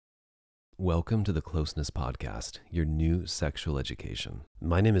Welcome to the Closeness Podcast, your new sexual education.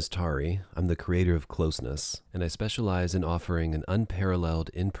 My name is Tari. I'm the creator of Closeness, and I specialize in offering an unparalleled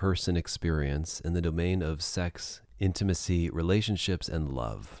in-person experience in the domain of sex, intimacy, relationships, and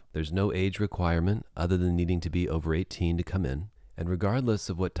love. There's no age requirement other than needing to be over 18 to come in. And regardless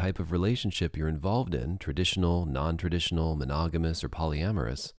of what type of relationship you're involved in, traditional, non-traditional, monogamous, or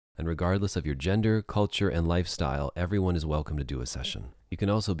polyamorous, and regardless of your gender, culture, and lifestyle, everyone is welcome to do a session. You can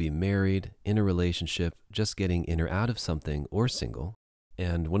also be married, in a relationship, just getting in or out of something, or single.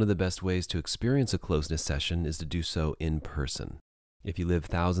 And one of the best ways to experience a closeness session is to do so in person. If you live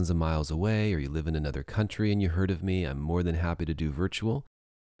thousands of miles away or you live in another country and you heard of me, I'm more than happy to do virtual.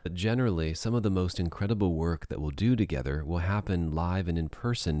 But generally, some of the most incredible work that we'll do together will happen live and in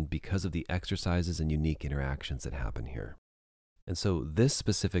person because of the exercises and unique interactions that happen here. And so this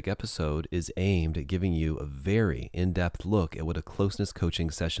specific episode is aimed at giving you a very in-depth look at what a closeness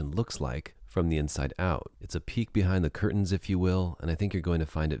coaching session looks like from the inside out. It's a peek behind the curtains, if you will, and I think you're going to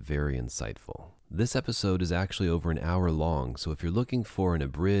find it very insightful. This episode is actually over an hour long, so if you're looking for an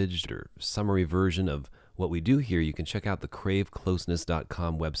abridged or summary version of what we do here, you can check out the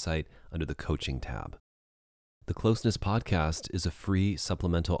cravecloseness.com website under the coaching tab. The Closeness Podcast is a free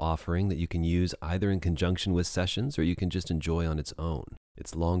supplemental offering that you can use either in conjunction with sessions or you can just enjoy on its own.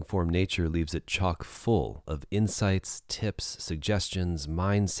 Its long-form nature leaves it chock full of insights, tips, suggestions,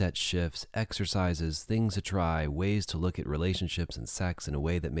 mindset shifts, exercises, things to try, ways to look at relationships and sex in a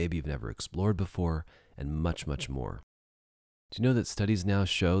way that maybe you've never explored before, and much, much more. Do you know that studies now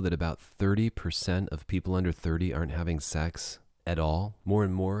show that about 30% of people under 30 aren't having sex at all? More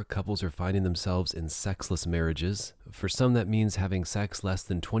and more couples are finding themselves in sexless marriages. For some, that means having sex less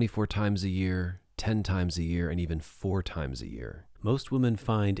than 24 times a year, 10 times a year, and even 4 times a year. Most women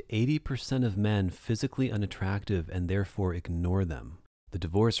find 80% of men physically unattractive and therefore ignore them. The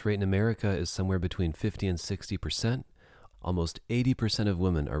divorce rate in America is somewhere between 50 and 60%. Almost 80% of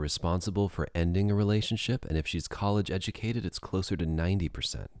women are responsible for ending a relationship, and if she's college educated, it's closer to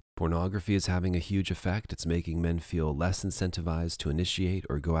 90%. Pornography is having a huge effect. It's making men feel less incentivized to initiate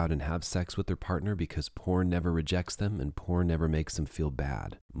or go out and have sex with their partner because porn never rejects them and porn never makes them feel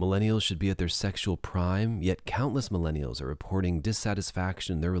bad. Millennials should be at their sexual prime, yet countless millennials are reporting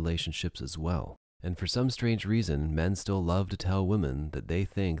dissatisfaction in their relationships as well. And for some strange reason, men still love to tell women that they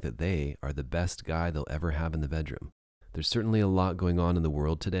think that they are the best guy they'll ever have in the bedroom. There's certainly a lot going on in the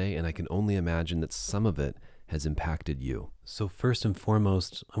world today, and I can only imagine that some of it has impacted you. So first and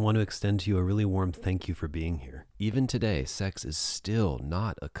foremost, I want to extend to you a really warm thank you for being here. Even today, sex is still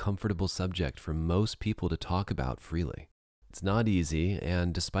not a comfortable subject for most people to talk about freely. It's not easy,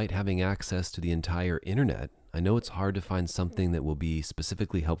 and despite having access to the entire internet, I know it's hard to find something that will be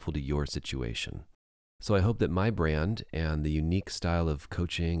specifically helpful to your situation. So I hope that my brand and the unique style of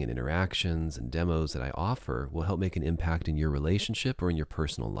coaching and interactions and demos that I offer will help make an impact in your relationship or in your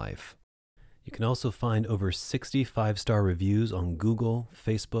personal life. You can also find over 60 5-star reviews on Google,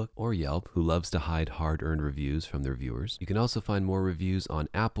 Facebook, or Yelp, who loves to hide hard-earned reviews from their viewers. You can also find more reviews on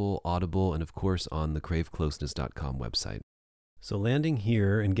Apple, Audible, and of course on the cravecloseness.com website. So landing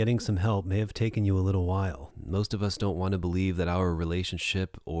here and getting some help may have taken you a little while. Most of us don't want to believe that our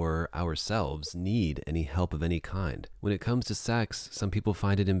relationship or ourselves need any help of any kind. When it comes to sex, some people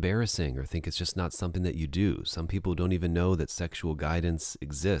find it embarrassing or think it's just not something that you do. Some people don't even know that sexual guidance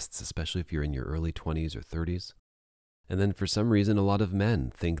exists, especially if you're in your early 20s or 30s. And then for some reason, a lot of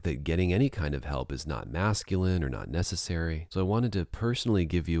men think that getting any kind of help is not masculine or not necessary. So I wanted to personally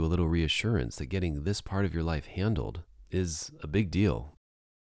give you a little reassurance that getting this part of your life handled is a big deal.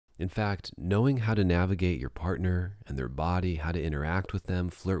 In fact, knowing how to navigate your partner and their body, how to interact with them,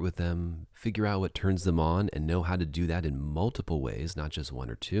 flirt with them, figure out what turns them on, and know how to do that in multiple ways, not just one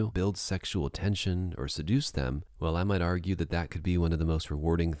or two, build sexual tension or seduce them, well, I might argue that that could be one of the most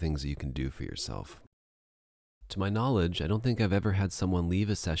rewarding things that you can do for yourself. To my knowledge, I don't think I've ever had someone leave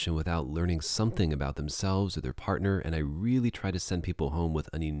a session without learning something about themselves or their partner, and I really try to send people home with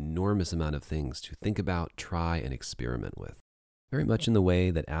an enormous amount of things to think about, try, and experiment with. Very much in the way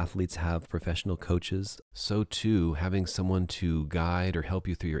that athletes have professional coaches, so too having someone to guide or help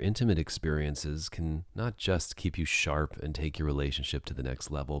you through your intimate experiences can not just keep you sharp and take your relationship to the next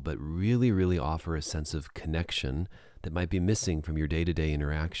level, but really, really offer a sense of connection that might be missing from your day-to-day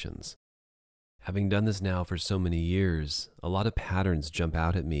interactions. Having done this now for so many years, a lot of patterns jump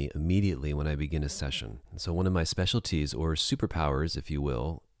out at me immediately when I begin a session. And so one of my specialties, or superpowers, if you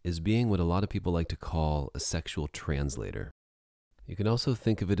will, is being what a lot of people like to call a sexual translator. You can also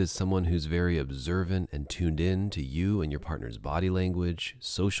think of it as someone who's very observant and tuned in to you and your partner's body language,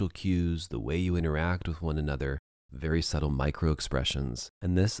 social cues, the way you interact with one another, very subtle micro expressions.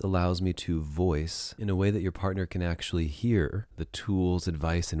 And this allows me to voice in a way that your partner can actually hear the tools,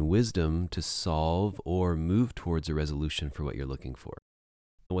 advice, and wisdom to solve or move towards a resolution for what you're looking for.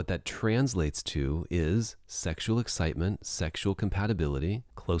 And what that translates to is sexual excitement, sexual compatibility,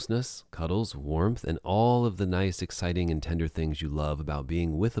 closeness, cuddles, warmth, and all of the nice, exciting, and tender things you love about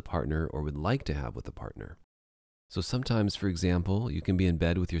being with a partner or would like to have with a partner. So sometimes, for example, you can be in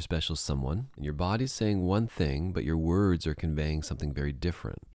bed with your special someone, and your body's saying one thing, but your words are conveying something very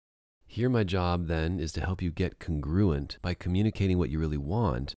different. Here, my job then is to help you get congruent by communicating what you really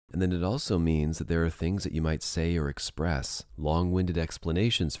want. And then it also means that there are things that you might say or express, long-winded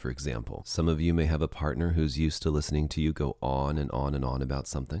explanations, for example. Some of you may have a partner who's used to listening to you go on and on and on about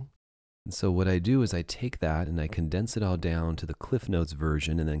something. And so what I do is I take that and I condense it all down to the Cliff Notes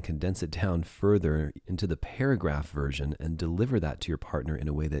version and then condense it down further into the paragraph version and deliver that to your partner in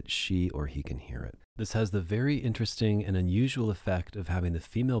a way that she or he can hear it. This has the very interesting and unusual effect of having the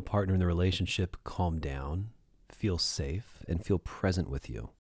female partner in the relationship calm down, feel safe, and feel present with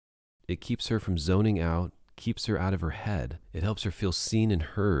you. It keeps her from zoning out, keeps her out of her head. It helps her feel seen and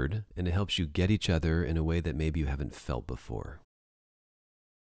heard, and it helps you get each other in a way that maybe you haven't felt before.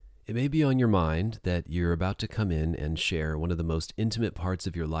 It may be on your mind that you're about to come in and share one of the most intimate parts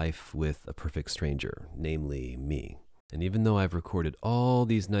of your life with a perfect stranger, namely me. And even though I've recorded all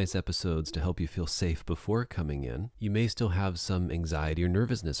these nice episodes to help you feel safe before coming in, you may still have some anxiety or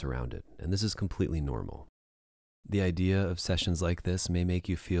nervousness around it, and this is completely normal. The idea of sessions like this may make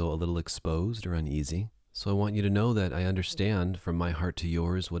you feel a little exposed or uneasy, so I want you to know that I understand from my heart to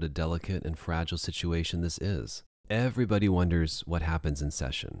yours what a delicate and fragile situation this is. Everybody wonders what happens in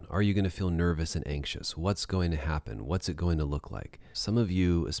session. Are you going to feel nervous and anxious? What's going to happen? What's it going to look like? Some of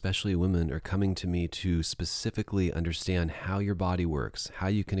you, especially women, are coming to me to specifically understand how your body works, how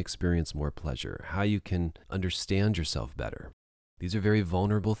you can experience more pleasure, how you can understand yourself better. These are very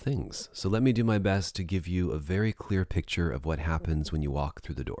vulnerable things. So let me do my best to give you a very clear picture of what happens when you walk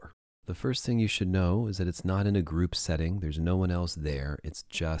through the door. The first thing you should know is that it's not in a group setting. There's no one else there. It's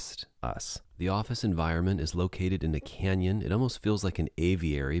just us. The office environment is located in a canyon. It almost feels like an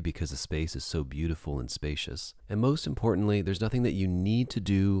aviary because the space is so beautiful and spacious. And most importantly, there's nothing that you need to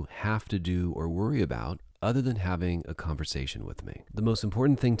do, have to do, or worry about other than having a conversation with me. The most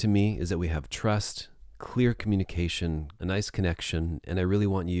important thing to me is that we have trust, clear communication, a nice connection, and I really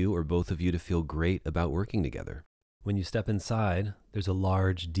want you or both of you to feel great about working together. When you step inside, there's a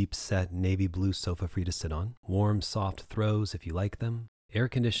large, deep-set navy blue sofa for you to sit on, warm, soft throws if you like them, air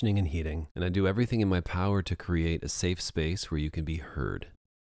conditioning and heating, and I do everything in my power to create a safe space where you can be heard.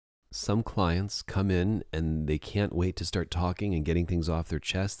 Some clients come in and they can't wait to start talking and getting things off their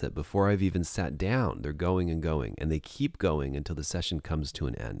chest that before I've even sat down, they're going and going, and they keep going until the session comes to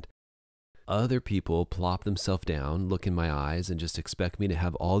an end. Other people plop themselves down, look in my eyes, and just expect me to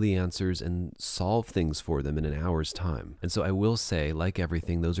have all the answers and solve things for them in an hour's time. And so I will say, like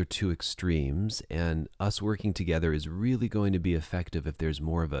everything, those are two extremes, and us working together is really going to be effective if there's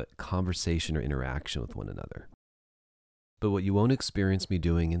more of a conversation or interaction with one another. But what you won't experience me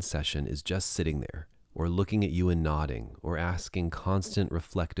doing in session is just sitting there, or looking at you and nodding, or asking constant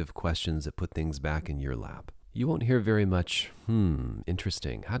reflective questions that put things back in your lap. You won't hear very much,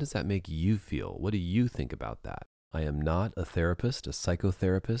 interesting. How does that make you feel? What do you think about that? I am not a therapist, a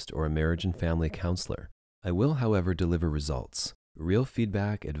psychotherapist, or a marriage and family counselor. I will, however, deliver results, real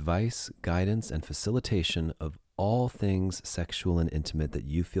feedback, advice, guidance, and facilitation of all things sexual and intimate that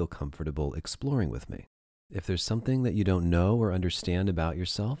you feel comfortable exploring with me. If there's something that you don't know or understand about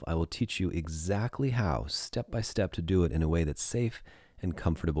yourself, I will teach you exactly how, step by step, to do it in a way that's safe and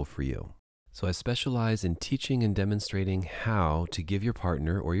comfortable for you. So I specialize in teaching and demonstrating how to give your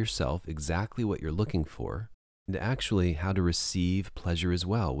partner or yourself exactly what you're looking for, and actually how to receive pleasure as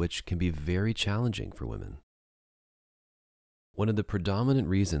well, which can be very challenging for women. One of the predominant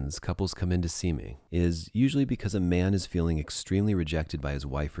reasons couples come in to see me is usually because a man is feeling extremely rejected by his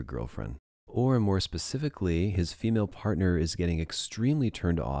wife or girlfriend, or more specifically, his female partner is getting extremely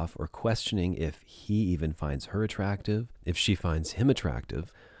turned off or questioning if he even finds her attractive, if she finds him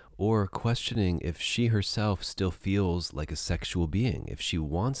attractive, or questioning if she herself still feels like a sexual being, if she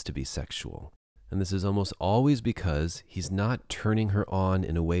wants to be sexual. And this is almost always because he's not turning her on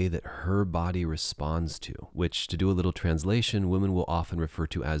in a way that her body responds to, which, to do a little translation, women will often refer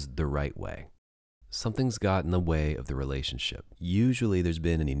to as the right way. Something's got in the way of the relationship. Usually there's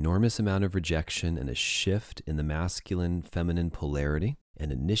been an enormous amount of rejection and a shift in the masculine-feminine polarity,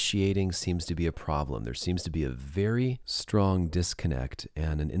 and initiating seems to be a problem. There seems to be a very strong disconnect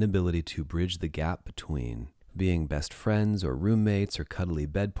and an inability to bridge the gap between being best friends or roommates or cuddly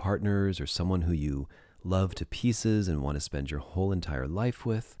bed partners or someone who you love to pieces and want to spend your whole entire life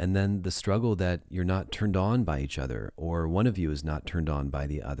with, and then the struggle that you're not turned on by each other, or one of you is not turned on by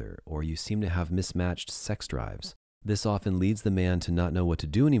the other, or you seem to have mismatched sex drives. This often leads the man to not know what to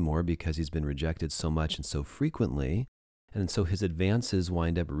do anymore because he's been rejected so much and so frequently, and so his advances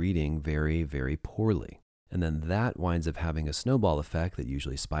wind up reading very, very poorly. And then that winds up having a snowball effect that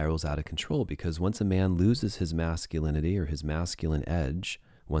usually spirals out of control, because once a man loses his masculinity or his masculine edge,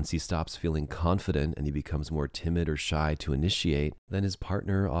 once he stops feeling confident and he becomes more timid or shy to initiate, then his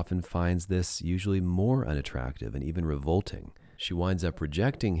partner often finds this usually more unattractive and even revolting. She winds up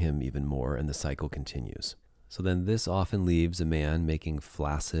rejecting him even more, and the cycle continues. So then this often leaves a man making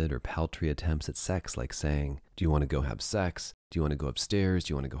flaccid or paltry attempts at sex, like saying, "Do you want to go have sex? Do you want to go upstairs?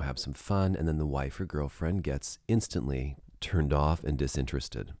 Do you want to go have some fun?" And then the wife or girlfriend gets instantly turned off and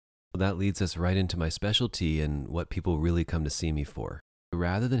disinterested. Well, that leads us right into my specialty and what people really come to see me for.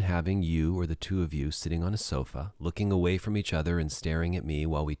 Rather than having you or the two of you sitting on a sofa, looking away from each other and staring at me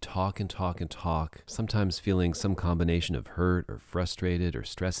while we talk and talk and talk, sometimes feeling some combination of hurt or frustrated or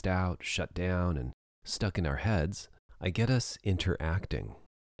stressed out, shut down, and stuck in our heads, I get us interacting.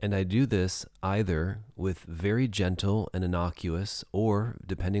 And I do this either with very gentle and innocuous, or,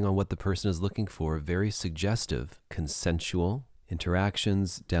 depending on what the person is looking for, very suggestive, consensual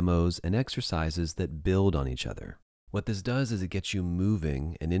interactions, demos, and exercises that build on each other. What this does is it gets you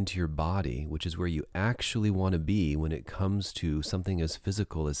moving and into your body, which is where you actually want to be when it comes to something as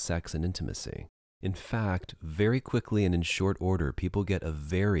physical as sex and intimacy. In fact, very quickly and in short order, people get a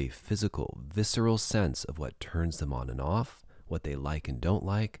very physical, visceral sense of what turns them on and off, what they like and don't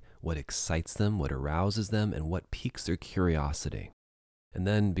like, what excites them, what arouses them, and what piques their curiosity. And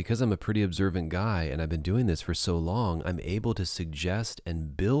then, because I'm a pretty observant guy and I've been doing this for so long, I'm able to suggest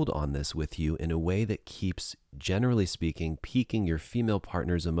and build on this with you in a way that keeps, generally speaking, piquing your female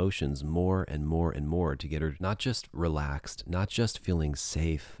partner's emotions more and more and more, to get her not just relaxed, not just feeling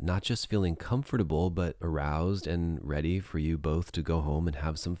safe, not just feeling comfortable, but aroused and ready for you both to go home and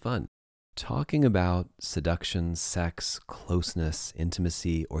have some fun. Talking about seduction, sex, closeness,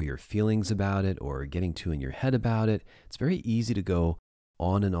 intimacy, or your feelings about it, or getting too in your head about it, it's very easy to go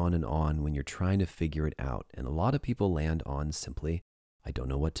on and on and on when you're trying to figure it out. And a lot of people land on simply, "I don't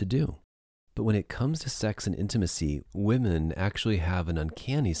know what to do." But when it comes to sex and intimacy, women actually have an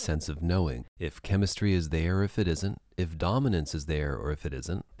uncanny sense of knowing if chemistry is there or if it isn't, if dominance is there or if it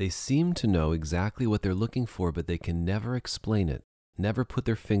isn't. They seem to know exactly what they're looking for, but they can never explain it, never put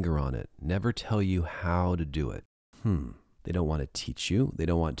their finger on it, never tell you how to do it. They don't want to teach you. They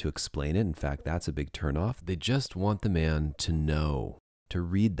don't want to explain it. In fact, that's a big turnoff. They just want the man to know, to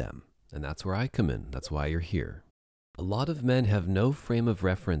read them. And that's where I come in. That's why you're here. A lot of men have no frame of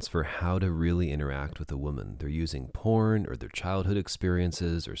reference for how to really interact with a woman. They're using porn or their childhood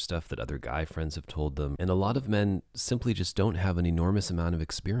experiences or stuff that other guy friends have told them. And a lot of men simply just don't have an enormous amount of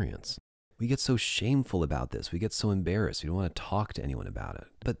experience. We get so shameful about this. We get so embarrassed. We don't want to talk to anyone about it.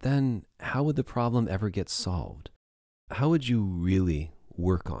 But then how would the problem ever get solved? How would you really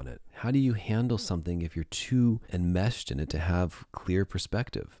work on it? How do you handle something if you're too enmeshed in it to have clear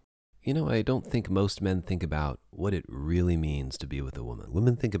perspective? You know, I don't think most men think about what it really means to be with a woman.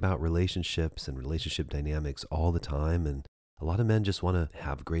 Women think about relationships and relationship dynamics all the time, and a lot of men just want to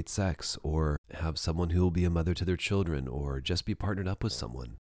have great sex or have someone who will be a mother to their children or just be partnered up with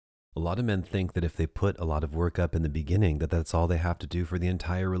someone. A lot of men think that if they put a lot of work up in the beginning, that that's all they have to do for the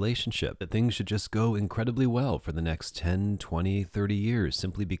entire relationship, that things should just go incredibly well for the next 10, 20, 30 years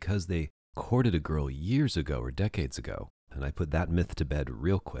simply because they courted a girl years ago or decades ago. And I put that myth to bed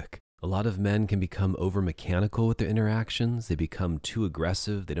real quick. A lot of men can become over mechanical with their interactions. They become too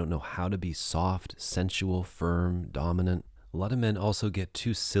aggressive. They don't know how to be soft, sensual, firm, dominant. A lot of men also get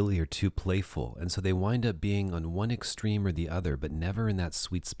too silly or too playful, and so they wind up being on one extreme or the other, but never in that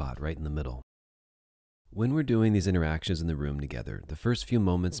sweet spot right in the middle. When we're doing these interactions in the room together, the first few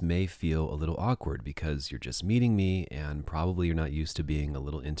moments may feel a little awkward because you're just meeting me and probably you're not used to being a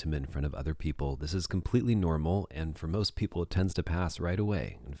little intimate in front of other people. This is completely normal, and for most people it tends to pass right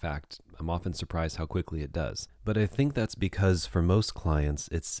away. In fact, I'm often surprised how quickly it does. But I think that's because for most clients,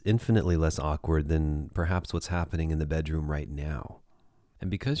 it's infinitely less awkward than perhaps what's happening in the bedroom right now. And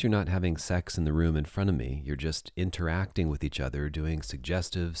because you're not having sex in the room in front of me, you're just interacting with each other, doing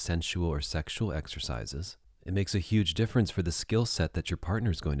suggestive, sensual, or sexual exercises. It makes a huge difference for the skill set that your partner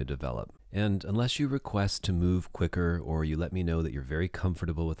is going to develop. And unless you request to move quicker or you let me know that you're very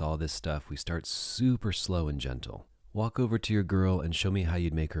comfortable with all this stuff, we start super slow and gentle. Walk over to your girl and show me how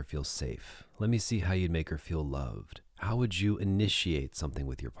you'd make her feel safe. Let me see how you'd make her feel loved. How would you initiate something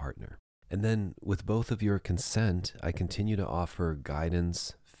with your partner? And then with both of your consent, I continue to offer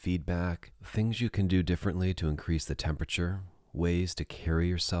guidance, feedback, things you can do differently to increase the temperature, ways to carry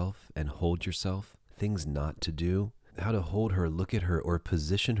yourself and hold yourself, things not to do, how to hold her, look at her, or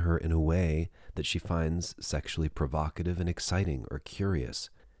position her in a way that she finds sexually provocative and exciting or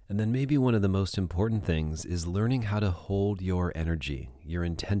curious. And then maybe one of the most important things is learning how to hold your energy, your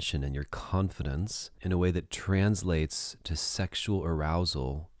intention, and your confidence in a way that translates to sexual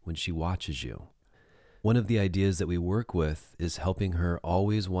arousal when she watches you. One of the ideas that we work with is helping her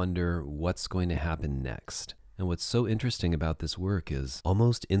always wonder what's going to happen next. And what's so interesting about this work is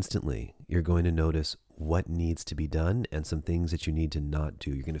almost instantly, you're going to notice what needs to be done and some things that you need to not do.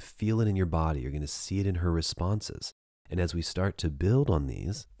 You're going to feel it in your body. You're going to see it in her responses. And as we start to build on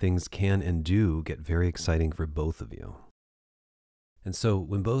these, things can and do get very exciting for both of you. And so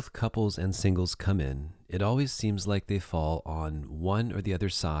when both couples and singles come in, it always seems like they fall on one or the other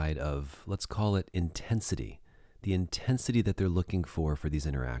side of, let's call it intensity, the intensity that they're looking for these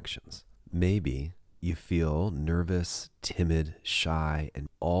interactions. Maybe you feel nervous, timid, shy, and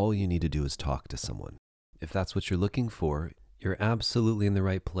all you need to do is talk to someone. If that's what you're looking for, you're absolutely in the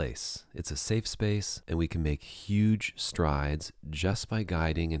right place. It's a safe space, and we can make huge strides just by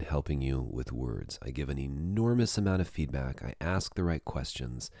guiding and helping you with words. I give an enormous amount of feedback. I ask the right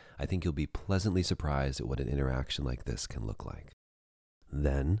questions. I think you'll be pleasantly surprised at what an interaction like this can look like.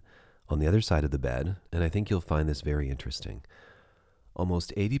 Then, on the other side of the bed, and I think you'll find this very interesting,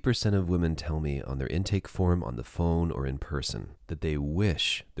 almost 80% of women tell me on their intake form, on the phone, or in person that they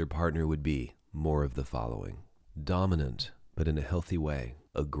wish their partner would be more of the following: dominant, but in a healthy way,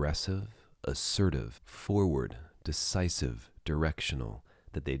 aggressive, assertive, forward, decisive, directional,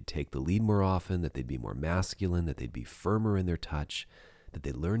 that they'd take the lead more often, that they'd be more masculine, that they'd be firmer in their touch, that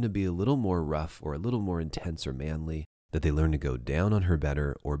they'd learn to be a little more rough or a little more intense or manly, that they learn to go down on her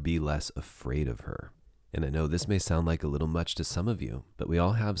better or be less afraid of her. And I know this may sound like a little much to some of you, but we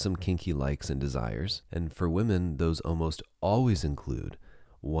all have some kinky likes and desires, and for women, those almost always include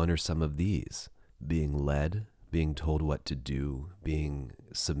one or some of these: being led, being told what to do, being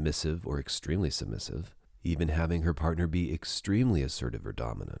submissive or extremely submissive, even having her partner be extremely assertive or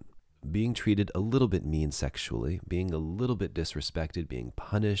dominant, being treated a little bit mean sexually, being a little bit disrespected, being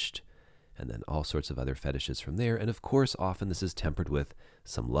punished, and then all sorts of other fetishes from there. And of course, often this is tempered with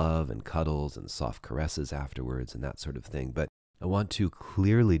some love and cuddles and soft caresses afterwards and that sort of thing. But I want to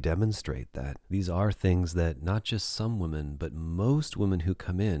clearly demonstrate that these are things that not just some women, but most women who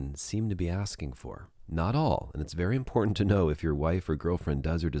come in seem to be asking for. Not all, and it's very important to know if your wife or girlfriend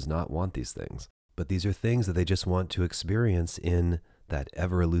does or does not want these things. But these are things that they just want to experience in that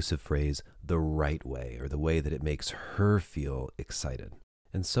ever-elusive phrase, the right way, or the way that it makes her feel excited.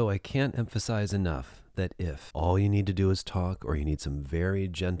 And so I can't emphasize enough that if all you need to do is talk, or you need some very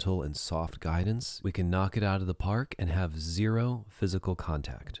gentle and soft guidance, we can knock it out of the park and have zero physical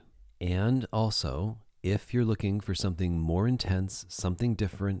contact. And also, if you're looking for something more intense, something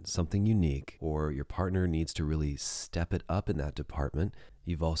different, something unique, or your partner needs to really step it up in that department,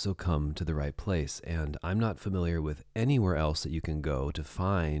 you've also come to the right place. And I'm not familiar with anywhere else that you can go to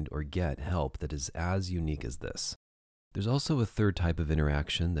find or get help that is as unique as this. There's also a third type of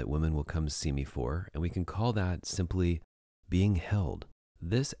interaction that women will come see me for, and we can call that simply being held.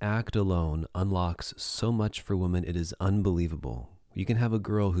 This act alone unlocks so much for women, it is unbelievable. You can have a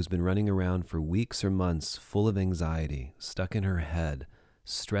girl who's been running around for weeks or months full of anxiety, stuck in her head,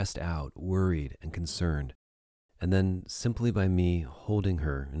 stressed out, worried, and concerned. And then simply by me holding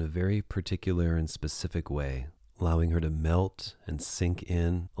her in a very particular and specific way, allowing her to melt and sink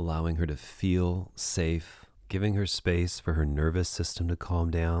in, allowing her to feel safe, giving her space for her nervous system to calm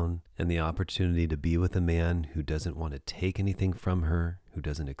down, and the opportunity to be with a man who doesn't want to take anything from her, who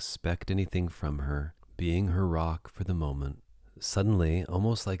doesn't expect anything from her, being her rock for the moment. Suddenly,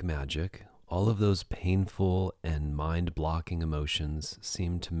 almost like magic, all of those painful and mind-blocking emotions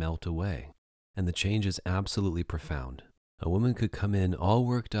seem to melt away. And the change is absolutely profound. A woman could come in all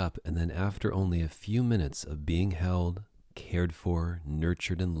worked up, and then after only a few minutes of being held, cared for,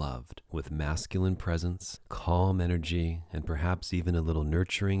 nurtured, and loved, with masculine presence, calm energy, and perhaps even a little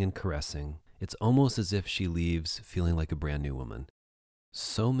nurturing and caressing, it's almost as if she leaves feeling like a brand new woman.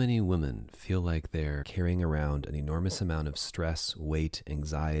 So many women feel like they're carrying around an enormous amount of stress, weight,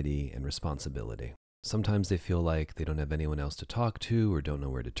 anxiety, and responsibility. Sometimes they feel like they don't have anyone else to talk to or don't know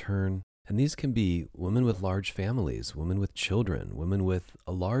where to turn. And these can be women with large families, women with children, women with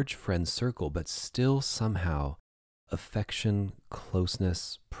a large friend circle, but still somehow affection,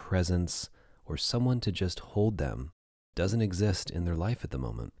 closeness, presence, or someone to just hold them doesn't exist in their life at the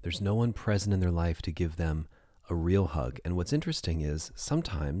moment. There's no one present in their life to give them a real hug. And what's interesting is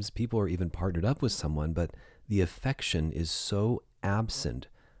sometimes people are even partnered up with someone, but the affection is so absent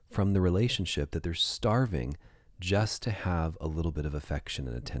from the relationship that they're starving just to have a little bit of affection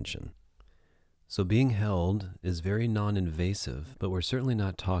and attention. So being held is very non-invasive, but we're certainly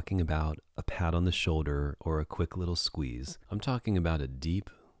not talking about a pat on the shoulder or a quick little squeeze. I'm talking about a deep,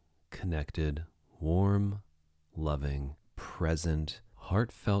 connected, warm, loving, present,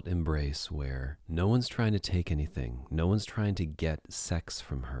 heartfelt embrace where no one's trying to take anything. No one's trying to get sex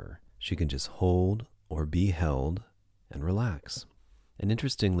from her. She can just hold or be held and relax. And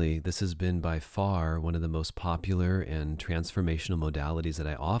interestingly, this has been by far one of the most popular and transformational modalities that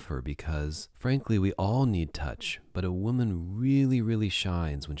I offer because, frankly, we all need touch, but a woman really, really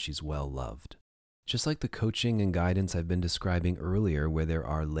shines when she's well loved. Just like the coaching and guidance I've been describing earlier, where there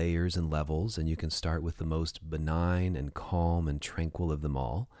are layers and levels, and you can start with the most benign and calm and tranquil of them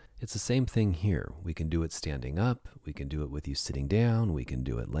all, it's the same thing here. We can do it standing up, we can do it with you sitting down, we can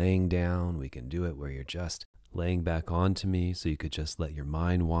do it laying down, we can do it where you're just laying back onto me so you could just let your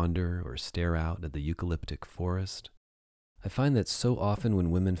mind wander or stare out at the eucalyptic forest. I find that so often when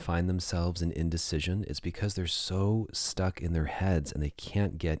women find themselves in indecision, it's because they're so stuck in their heads and they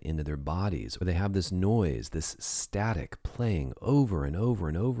can't get into their bodies, or they have this noise, this static playing over and over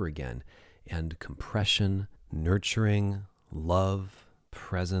and over again, and compression, nurturing, love,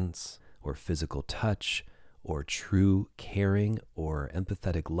 presence, or physical touch, or true caring or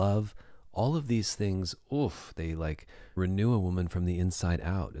empathetic love, all of these things, they like renew a woman from the inside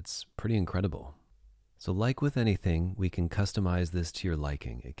out. It's pretty incredible. So like with anything, we can customize this to your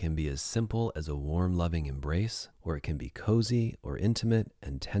liking. It can be as simple as a warm, loving embrace, or it can be cozy or intimate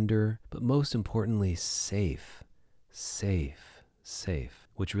and tender, but most importantly, safe,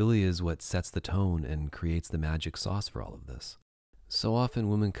 which really is what sets the tone and creates the magic sauce for all of this. So often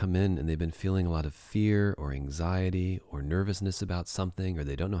women come in and they've been feeling a lot of fear or anxiety or nervousness about something, or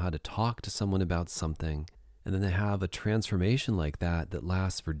they don't know how to talk to someone about something. And then they have a transformation like that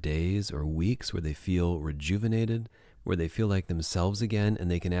lasts for days or weeks where they feel rejuvenated, where they feel like themselves again,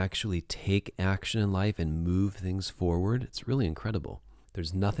 and they can actually take action in life and move things forward. It's really incredible.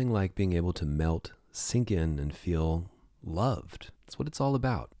 There's nothing like being able to melt, sink in, and feel loved. That's what it's all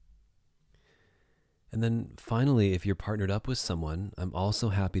about. And then finally, if you're partnered up with someone, I'm also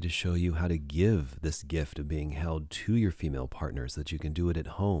happy to show you how to give this gift of being held to your female partner so that you can do it at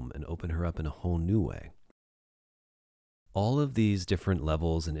home and open her up in a whole new way. All of these different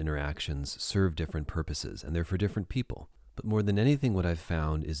levels and interactions serve different purposes, and they're for different people. But more than anything, what I've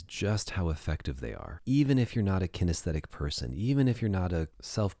found is just how effective they are. Even if you're not a kinesthetic person, even if you're not a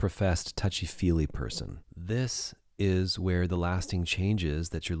self-professed touchy-feely person, this is where the lasting changes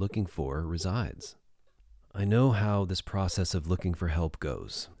that you're looking for resides. I know how this process of looking for help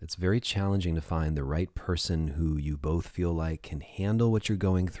goes. It's very challenging to find the right person who you both feel like can handle what you're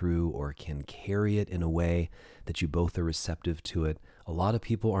going through or can carry it in a way that you both are receptive to it. A lot of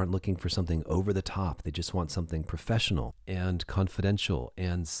people aren't looking for something over the top. They just want something professional and confidential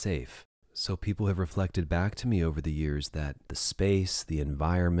and safe. So people have reflected back to me over the years that the space, the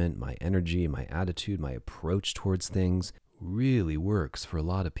environment, my energy, my attitude, my approach towards things really works for a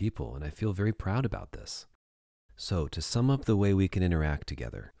lot of people, and I feel very proud about this. So to sum up the way we can interact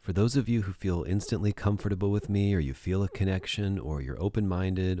together, for those of you who feel instantly comfortable with me, or you feel a connection, or you're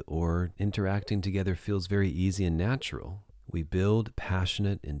open-minded, or interacting together feels very easy and natural, we build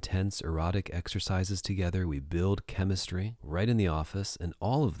passionate, intense, erotic exercises together. We build chemistry right in the office, and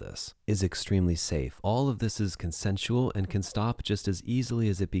all of this is extremely safe. All of this is consensual and can stop just as easily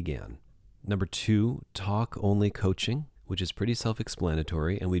as it began. Number 2, talk-only coaching, which is pretty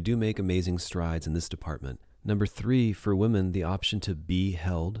self-explanatory, and we do make amazing strides in this department. Number 3, for women, the option to be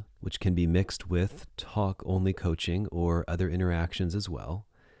held, which can be mixed with talk-only coaching or other interactions as well.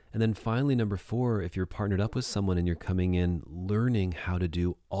 And then finally, number 4, if you're partnered up with someone and you're coming in learning how to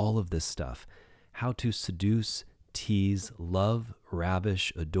do all of this stuff, how to seduce, tease, love,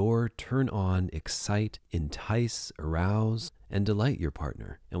 ravish, adore, turn on, excite, entice, arouse, and delight your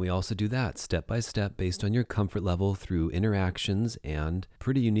partner. And we also do that step by step based on your comfort level through interactions and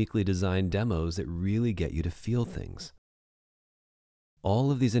pretty uniquely designed demos that really get you to feel things.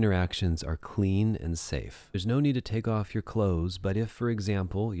 All of these interactions are clean and safe. There's no need to take off your clothes, but if, for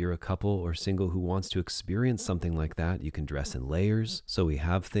example, you're a couple or single who wants to experience something like that, you can dress in layers. So we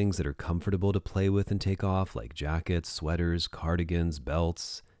have things that are comfortable to play with and take off, like jackets, sweaters, cardigans,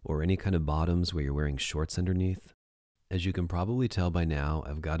 belts, or any kind of bottoms where you're wearing shorts underneath. As you can probably tell by now,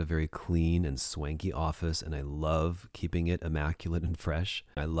 I've got a very clean and swanky office, and I love keeping it immaculate and fresh.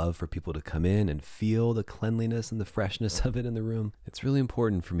 I love for people to come in and feel the cleanliness and the freshness of it in the room. It's really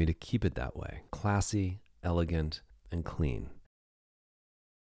important for me to keep it that way. Classy, elegant, and clean.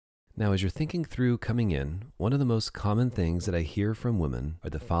 Now, as you're thinking through coming in, one of the most common things that I hear from women are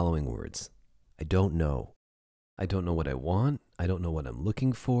the following words. I don't know. I don't know what I want. I don't know what I'm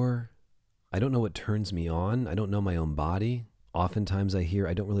looking for. I don't know what turns me on. I don't know my own body. Oftentimes I hear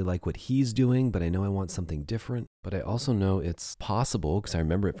I don't really like what he's doing, but I know I want something different. But I also know it's possible, because I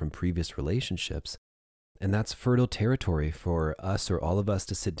remember it from previous relationships. And that's fertile territory for us or all of us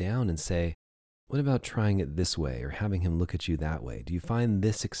to sit down and say, what about trying it this way or having him look at you that way? Do you find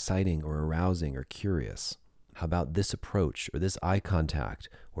this exciting or arousing or curious? How about this approach or this eye contact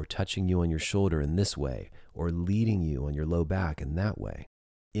or touching you on your shoulder in this way or leading you on your low back in that way?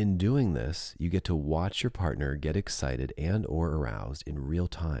 In doing this, you get to watch your partner get excited and or aroused in real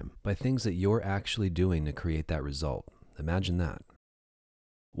time by things that you're actually doing to create that result. Imagine that.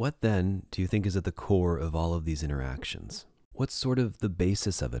 What then do you think is at the core of all of these interactions? What's sort of the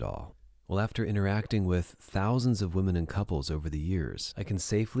basis of it all? Well, after interacting with thousands of women and couples over the years, I can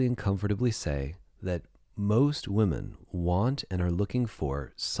safely and comfortably say that most women want and are looking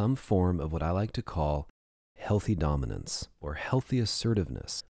for some form of what I like to call healthy dominance or healthy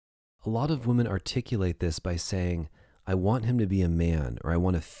assertiveness. A lot of women articulate this by saying, I want him to be a man, or I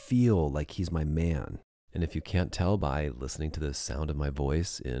want to feel like he's my man. And if you can't tell by listening to the sound of my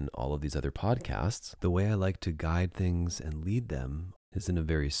voice in all of these other podcasts, the way I like to guide things and lead them is in a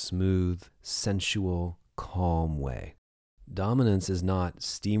very smooth, sensual, calm way. Dominance is not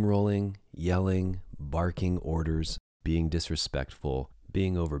steamrolling, yelling, barking orders, being disrespectful,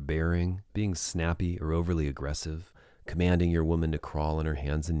 being overbearing, being snappy or overly aggressive, commanding your woman to crawl on her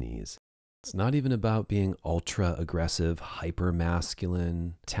hands and knees. It's not even about being ultra aggressive, hyper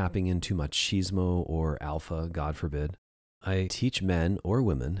masculine, tapping into machismo or alpha, God forbid. I teach men or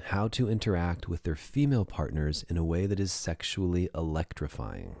women how to interact with their female partners in a way that is sexually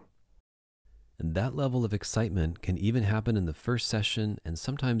electrifying. And that level of excitement can even happen in the first session and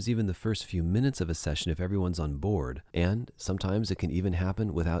sometimes even the first few minutes of a session if everyone's on board. And sometimes it can even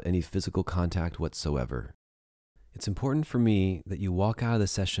happen without any physical contact whatsoever. It's important for me that you walk out of the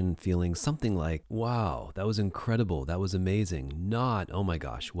session feeling something like, wow, that was incredible, that was amazing, not, oh my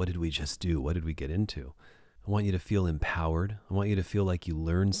gosh, what did we just do? What did we get into? I want you to feel empowered. I want you to feel like you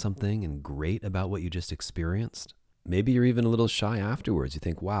learned something and great about what you just experienced. Maybe you're even a little shy afterwards. You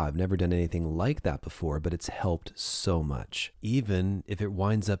think, wow, I've never done anything like that before, but it's helped so much. Even if it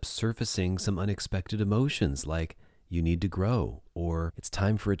winds up surfacing some unexpected emotions like you need to grow, or it's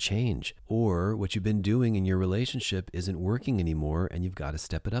time for a change, or what you've been doing in your relationship isn't working anymore and you've got to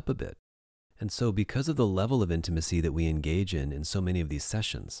step it up a bit. And so because of the level of intimacy that we engage in so many of these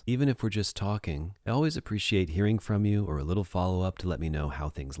sessions, even if we're just talking, I always appreciate hearing from you or a little follow-up to let me know how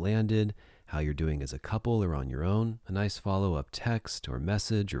things landed, how you're doing as a couple or on your own, a nice follow-up text or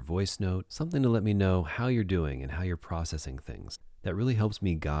message or voice note, something to let me know how you're doing and how you're processing things. That really helps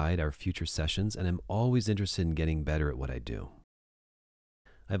me guide our future sessions, and I'm always interested in getting better at what I do.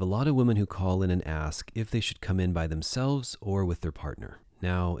 I have a lot of women who call in and ask if they should come in by themselves or with their partner.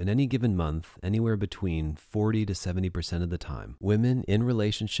 Now, in any given month, anywhere between 40 to 70% of the time, women in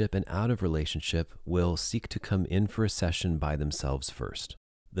relationship and out of relationship will seek to come in for a session by themselves first.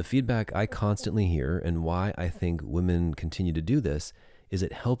 The feedback I constantly hear, and why I think women continue to do this, is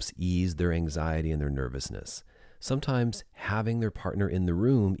it helps ease their anxiety and their nervousness. Sometimes having their partner in the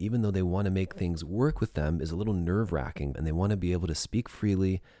room, even though they want to make things work with them, is a little nerve-wracking, and they want to be able to speak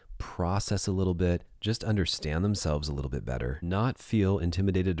freely, process a little bit, just understand themselves a little bit better, not feel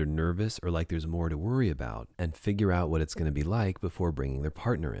intimidated or nervous or like there's more to worry about, and figure out what it's going to be like before bringing their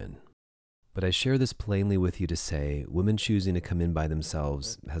partner in. But I share this plainly with you to say women choosing to come in by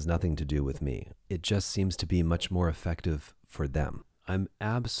themselves has nothing to do with me. It just seems to be much more effective for them. I'm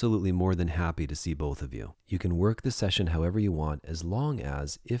absolutely more than happy to see both of you. You can work the session however you want, as long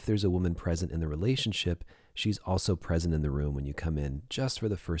as if there's a woman present in the relationship, she's also present in the room when you come in just for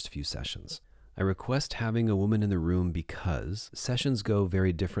the first few sessions. I request having a woman in the room because sessions go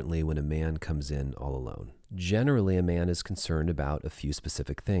very differently when a man comes in all alone. Generally, a man is concerned about a few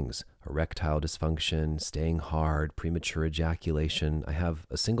specific things: erectile dysfunction, staying hard, premature ejaculation. I have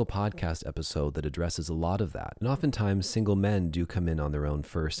a single podcast episode that addresses a lot of that. And oftentimes, single men do come in on their own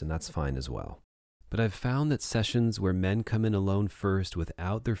first, and that's fine as well. But I've found that sessions where men come in alone first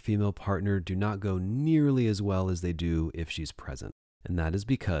without their female partner do not go nearly as well as they do if she's present. And that is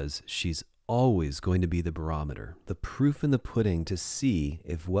because she's always going to be the barometer, the proof in the pudding to see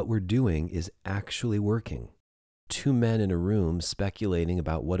if what we're doing is actually working. Two men in a room speculating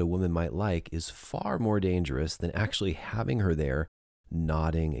about what a woman might like is far more dangerous than actually having her there,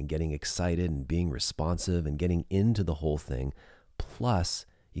 nodding and getting excited and being responsive and getting into the whole thing. Plus,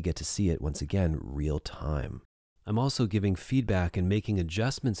 you get to see it once again, real time. I'm also giving feedback and making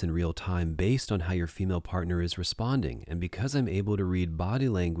adjustments in real time based on how your female partner is responding. And because I'm able to read body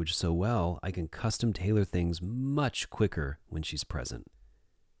language so well, I can custom tailor things much quicker when she's present.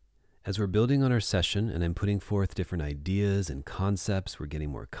 As we're building on our session and I'm putting forth different ideas and concepts, we're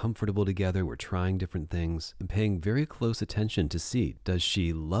getting more comfortable together, we're trying different things, I'm paying very close attention to see, does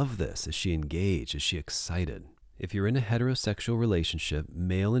she love this? Is she engaged? Is she excited? If you're in a heterosexual relationship,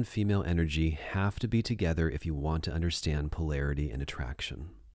 male and female energy have to be together if you want to understand polarity and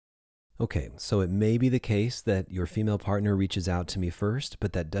attraction. Okay, so it may be the case that your female partner reaches out to me first,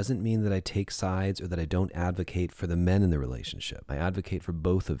 but that doesn't mean that I take sides or that I don't advocate for the men in the relationship. I advocate for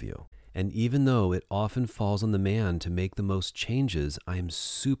both of you. And even though it often falls on the man to make the most changes, I am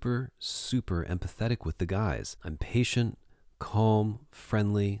super, super empathetic with the guys. I'm patient, calm,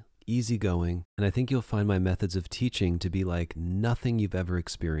 friendly, easygoing, and I think you'll find my methods of teaching to be like nothing you've ever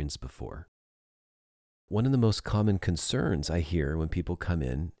experienced before. One of the most common concerns I hear when people come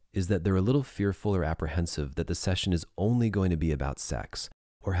in is that they're a little fearful or apprehensive that the session is only going to be about sex,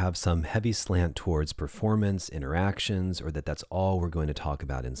 or have some heavy slant towards performance, interactions, or that that's all we're going to talk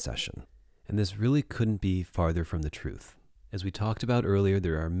about in session. And this really couldn't be farther from the truth. As we talked about earlier,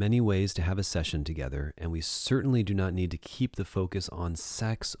 there are many ways to have a session together, and we certainly do not need to keep the focus on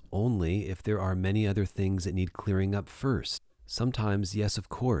sex only if there are many other things that need clearing up first. Sometimes, yes, of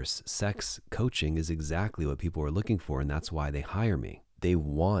course, sex coaching is exactly what people are looking for, and that's why they hire me. They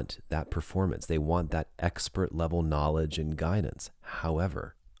want that performance. They want that expert level knowledge and guidance.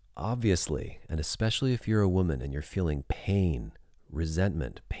 However, obviously, and especially if you're a woman and you're feeling pain,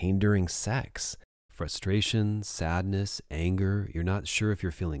 resentment, pain during sex, frustration, sadness, anger, you're not sure if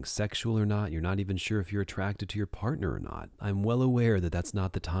you're feeling sexual or not, you're not even sure if you're attracted to your partner or not, I'm well aware that that's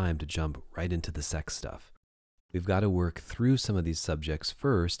not the time to jump right into the sex stuff. We've got to work through some of these subjects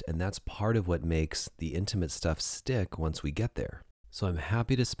first, and that's part of what makes the intimate stuff stick once we get there. So I'm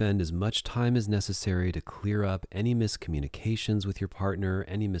happy to spend as much time as necessary to clear up any miscommunications with your partner,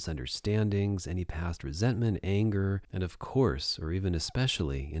 any misunderstandings, any past resentment, anger, and of course, or even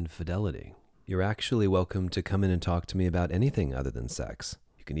especially, infidelity. You're actually welcome to come in and talk to me about anything other than sex.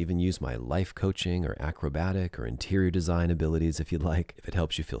 You can even use my life coaching or acrobatic or interior design abilities if you'd like. If it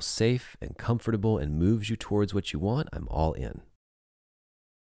helps you feel safe and comfortable and moves you towards what you want, I'm all in.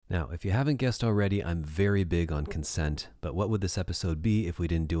 Now, if you haven't guessed already, I'm very big on consent, but what would this episode be if we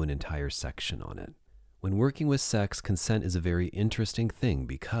didn't do an entire section on it? When working with sex, consent is a very interesting thing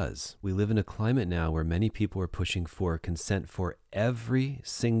because we live in a climate now where many people are pushing for consent for every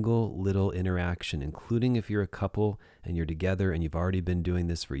single little interaction, including if you're a couple and you're together and you've already been doing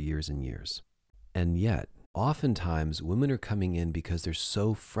this for years and years. And yet, oftentimes women are coming in because they're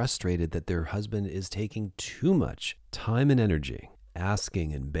so frustrated that their husband is taking too much time and energy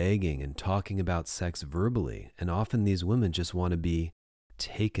asking and begging and talking about sex verbally. And often these women just want to be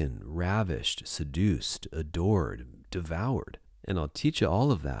taken, ravished, seduced, adored, devoured. And I'll teach you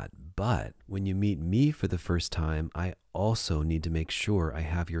all of that. But when you meet me for the first time, I also need to make sure I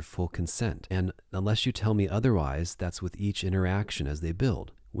have your full consent. And unless you tell me otherwise, that's with each interaction as they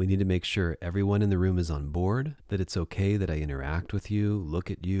build. We need to make sure everyone in the room is on board, that it's okay that I interact with you,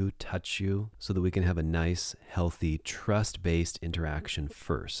 look at you, touch you, so that we can have a nice, healthy, trust-based interaction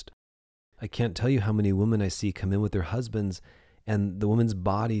first. I can't tell you how many women I see come in with their husbands and the women's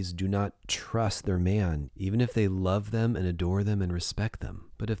bodies do not trust their man, even if they love them and adore them and respect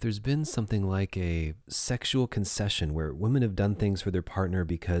them. But if there's been something like a sexual concession where women have done things for their partner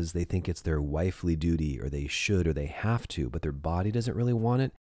because they think it's their wifely duty or they should or they have to, but their body doesn't really want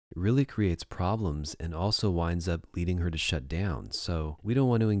it, it really creates problems and also winds up leading her to shut down. So we don't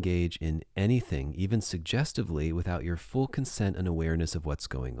want to engage in anything, even suggestively, without your full consent and awareness of what's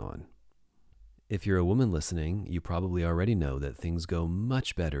going on. If you're a woman listening, you probably already know that things go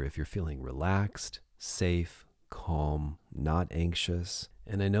much better if you're feeling relaxed, safe, calm, not anxious.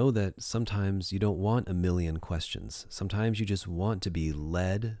 And I know that sometimes you don't want a million questions. Sometimes you just want to be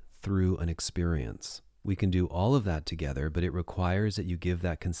led through an experience. We can do all of that together, but it requires that you give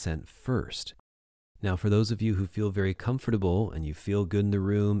that consent first. Now, for those of you who feel very comfortable and you feel good in the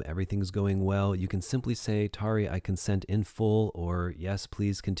room, everything's going well, you can simply say, Tari, I consent in full, or yes,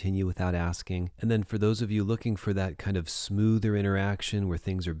 please continue without asking. And then for those of you looking for that kind of smoother interaction where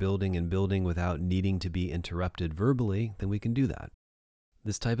things are building and building without needing to be interrupted verbally, then we can do that.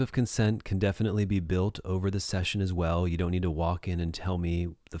 This type of consent can definitely be built over the session as well. You don't need to walk in and tell me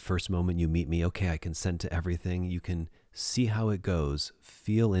the first moment you meet me, okay, I consent to everything. You can see how it goes,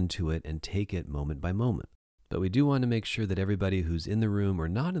 feel into it, and take it moment by moment. But we do want to make sure that everybody who's in the room or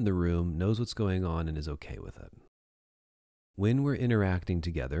not in the room knows what's going on and is okay with it. When we're interacting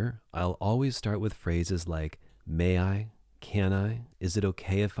together, I'll always start with phrases like, May I? Can I? Is it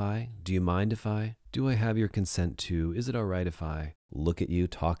okay if I? Do you mind if I? Do I have your consent to? Is it all right if I look at you,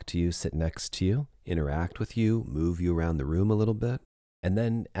 talk to you, sit next to you, interact with you, move you around the room a little bit? And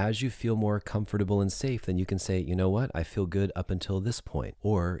then as you feel more comfortable and safe, then you can say, you know what, I feel good up until this point.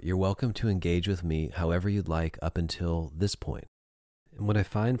 Or you're welcome to engage with me however you'd like up until this point. And what I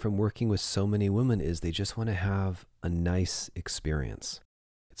find from working with so many women is they just want to have a nice experience.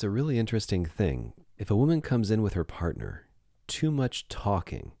 It's a really interesting thing. If a woman comes in with her partner, too much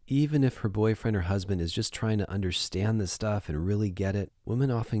talking, even if her boyfriend or husband is just trying to understand this stuff and really get it, women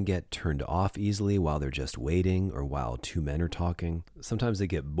often get turned off easily while they're just waiting or while two men are talking. Sometimes they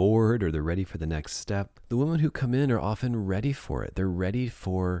get bored or they're ready for the next step. The women who come in are often ready for it. They're ready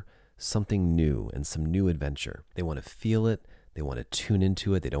for something new and some new adventure. They want to feel it. They want to tune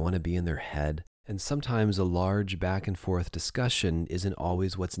into it. They don't want to be in their head. And sometimes a large back and forth discussion isn't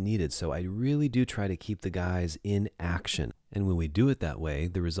always what's needed. So I really do try to keep the guys in action. And when we do it that way,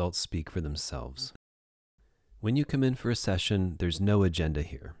 the results speak for themselves. When you come in for a session, there's no agenda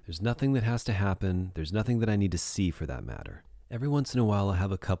here. There's nothing that has to happen. There's nothing that I need to see for that matter. Every once in a while, I'll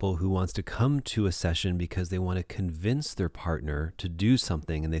have a couple who wants to come to a session because they want to convince their partner to do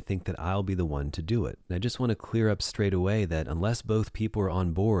something and they think that I'll be the one to do it. And I just want to clear up straight away that unless both people are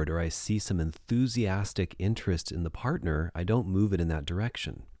on board or I see some enthusiastic interest in the partner, I don't move it in that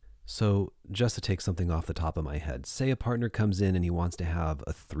direction. So just to take something off the top of my head, say a partner comes in and he wants to have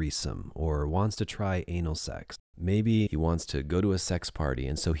a threesome or wants to try anal sex. Maybe he wants to go to a sex party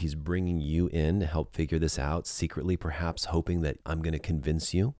and so he's bringing you in to help figure this out, secretly perhaps hoping that I'm going to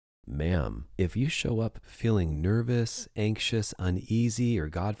convince you. Ma'am, if you show up feeling nervous, anxious, uneasy, or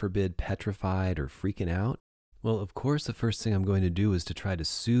God forbid, petrified or freaking out, well, of course, the first thing I'm going to do is to try to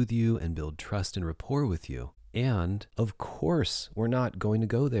soothe you and build trust and rapport with you. And of course, we're not going to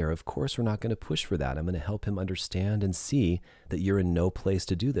go there. Of course, we're not going to push for that. I'm going to help him understand and see that you're in no place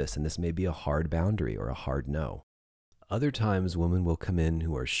to do this. And this may be a hard boundary or a hard no. Other times, women will come in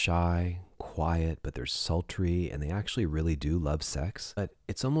who are shy, quiet, but they're sultry, and they actually really do love sex. But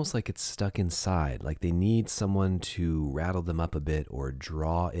it's almost like it's stuck inside, like they need someone to rattle them up a bit or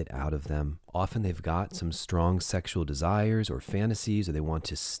draw it out of them. Often they've got some strong sexual desires or fantasies, or they want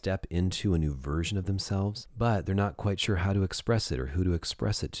to step into a new version of themselves, but they're not quite sure how to express it or who to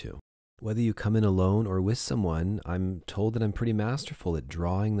express it to. Whether you come in alone or with someone, I'm told that I'm pretty masterful at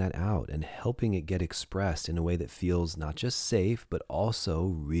drawing that out and helping it get expressed in a way that feels not just safe, but also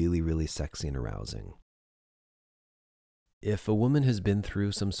really, really sexy and arousing. If a woman has been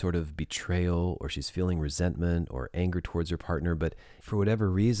through some sort of betrayal or she's feeling resentment or anger towards her partner, but for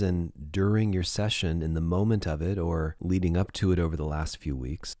whatever reason, during your session, in the moment of it or leading up to it over the last few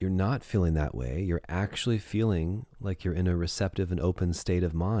weeks, you're not feeling that way. You're actually feeling like you're in a receptive and open state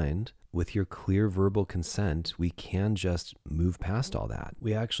of mind. With your clear verbal consent, we can just move past all that.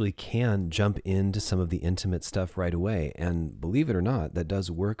 We actually can jump into some of the intimate stuff right away. And believe it or not, that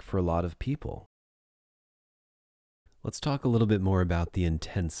does work for a lot of people. Let's talk a little bit more about the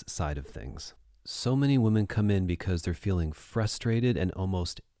intense side of things. So many women come in because they're feeling frustrated and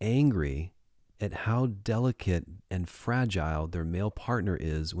almost angry at how delicate and fragile their male partner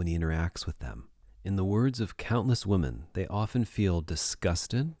is when he interacts with them. In the words of countless women, they often feel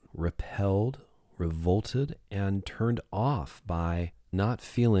disgusted, repelled, revolted, and turned off by not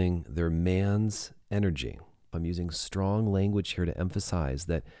feeling their man's energy. I'm using strong language here to emphasize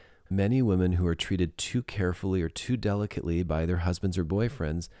that many women who are treated too carefully or too delicately by their husbands or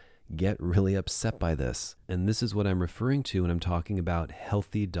boyfriends get really upset by this. And this is what I'm referring to when I'm talking about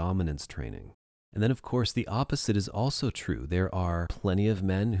healthy dominance training. And then, of course, the opposite is also true. There are plenty of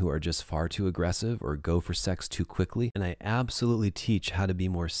men who are just far too aggressive or go for sex too quickly. And I absolutely teach how to be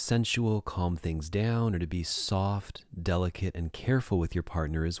more sensual, calm things down, or to be soft, delicate, and careful with your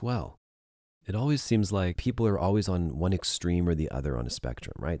partner as well. It always seems like people are always on one extreme or the other on a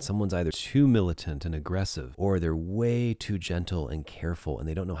spectrum, right? Someone's either too militant and aggressive, or they're way too gentle and careful, and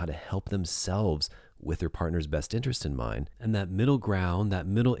they don't know how to help themselves with their partner's best interest in mind. And that middle ground, that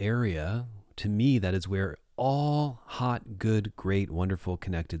middle area, to me, that is where all hot, good, great, wonderful,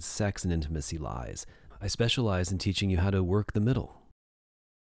 connected sex and intimacy lies. I specialize in teaching you how to work the middle.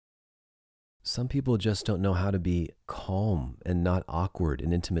 Some people just don't know how to be calm and not awkward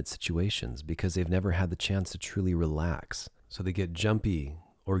in intimate situations because they've never had the chance to truly relax. So they get jumpy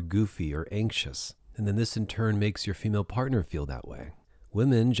or goofy or anxious. And then this in turn makes your female partner feel that way.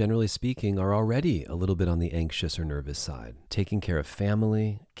 Women, generally speaking, are already a little bit on the anxious or nervous side. Taking care of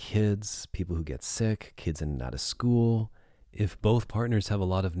family, kids, people who get sick, kids in and out of school. If both partners have a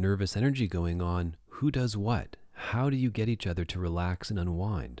lot of nervous energy going on, who does what? How do you get each other to relax and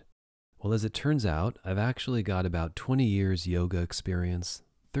unwind? Well, as it turns out, I've actually got about 20 years yoga experience,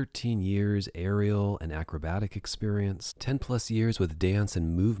 13 years aerial and acrobatic experience, 10 plus years with dance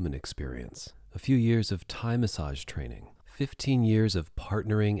and movement experience, a few years of Thai massage training, 15 years of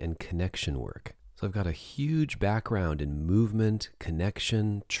partnering and connection work. So I've got a huge background in movement,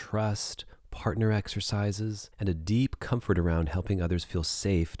 connection, trust, partner exercises, and a deep comfort around helping others feel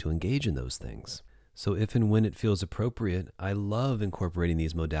safe to engage in those things. So if and when it feels appropriate, I love incorporating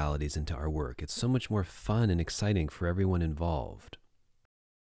these modalities into our work. It's so much more fun and exciting for everyone involved.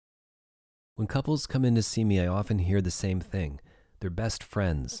 When couples come in to see me, I often hear the same thing. They're best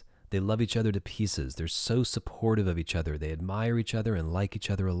friends. They love each other to pieces. They're so supportive of each other. They admire each other and like each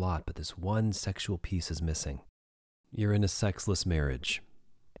other a lot, but this one sexual piece is missing. You're in a sexless marriage.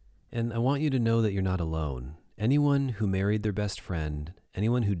 And I want you to know that you're not alone. Anyone who married their best friend,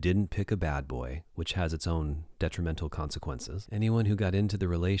 anyone who didn't pick a bad boy, which has its own detrimental consequences, anyone who got into the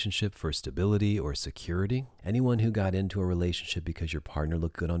relationship for stability or security, anyone who got into a relationship because your partner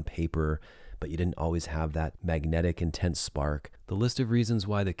looked good on paper, but you didn't always have that magnetic, intense spark, the list of reasons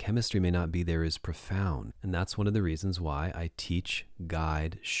why the chemistry may not be there is profound. And that's one of the reasons why I teach,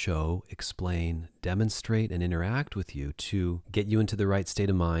 guide, show, explain, demonstrate, and interact with you to get you into the right state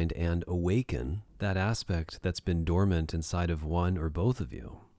of mind and awaken that aspect that's been dormant inside of one or both of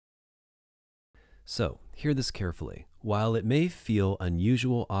you. So, hear this carefully. While it may feel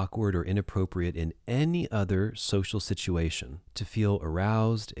unusual, awkward, or inappropriate in any other social situation to feel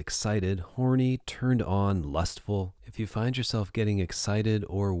aroused, excited, horny, turned on, lustful, if you find yourself getting excited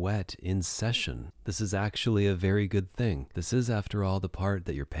or wet in session, this is actually a very good thing. This is, after all, the part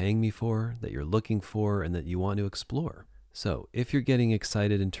that you're paying me for, that you're looking for, and that you want to explore. So if you're getting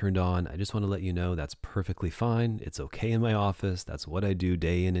excited and turned on, I just want to let you know that's perfectly fine. It's okay in my office. That's what I do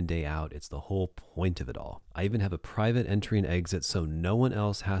day in and day out. It's the whole point of it all. I even have a private entry and exit so no one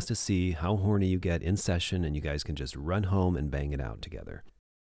else has to see how horny you get in session, and you guys can just run home and bang it out together.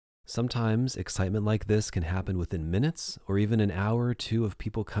 Sometimes excitement like this can happen within minutes or even an hour or two of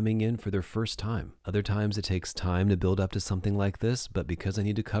people coming in for their first time. Other times it takes time to build up to something like this, but because I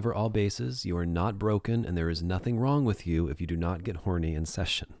need to cover all bases, you are not broken and there is nothing wrong with you if you do not get horny in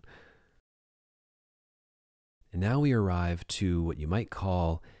session. And now we arrive to what you might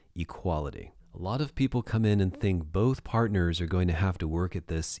call equality. A lot of people come in and think both partners are going to have to work at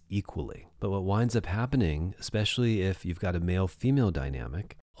this equally. But what winds up happening, especially if you've got a male-female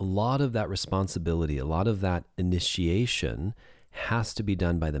dynamic, a lot of that responsibility, a lot of that initiation has to be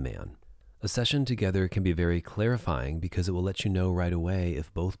done by the man. A session together can be very clarifying because it will let you know right away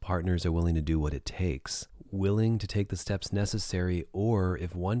if both partners are willing to do what it takes, willing to take the steps necessary, or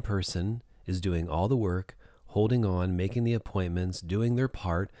if one person is doing all the work, holding on, making the appointments, doing their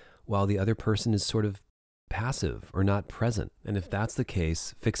part, while the other person is sort of passive or not present. And if that's the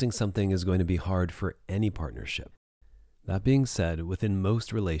case, fixing something is going to be hard for any partnership. That being said, within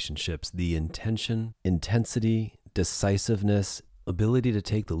most relationships, the intention, intensity, decisiveness, ability to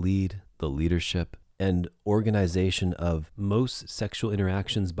take the lead, the leadership, and organization of most sexual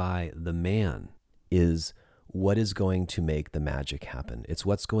interactions by the man is what is going to make the magic happen. It's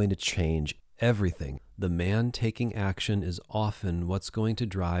what's going to change everything. The man taking action is often what's going to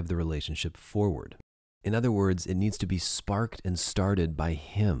drive the relationship forward. In other words, it needs to be sparked and started by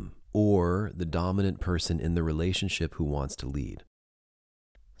him, or the dominant person in the relationship who wants to lead.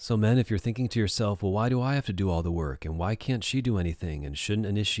 So men, if you're thinking to yourself, well, why do I have to do all the work? And why can't she do anything? And shouldn't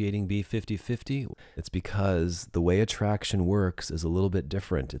initiating be 50-50? It's because the way attraction works is a little bit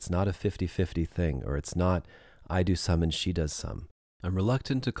different. It's not a 50-50 thing, or it's not I do some and she does some. I'm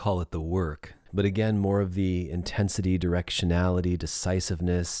reluctant to call it the work, but again, more of the intensity, directionality,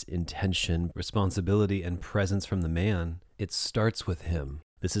 decisiveness, intention, responsibility, and presence from the man. It starts with him.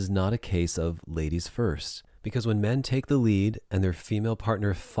 This is not a case of ladies first, because when men take the lead and their female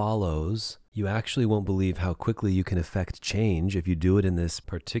partner follows, you actually won't believe how quickly you can affect change if you do it in this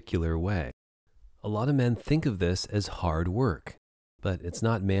particular way. A lot of men think of this as hard work, but it's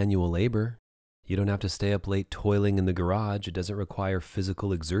not manual labor. You don't have to stay up late toiling in the garage. It doesn't require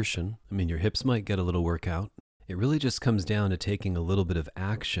physical exertion. I mean, your hips might get a little workout. It really just comes down to taking a little bit of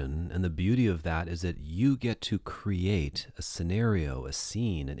action, and the beauty of that is that you get to create a scenario, a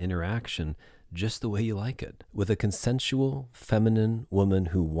scene, an interaction just the way you like it. With a consensual, feminine woman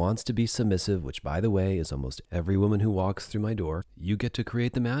who wants to be submissive, which by the way is almost every woman who walks through my door, you get to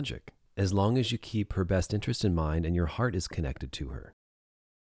create the magic, as long as you keep her best interest in mind and your heart is connected to her.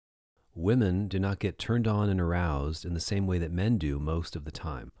 Women do not get turned on and aroused in the same way that men do most of the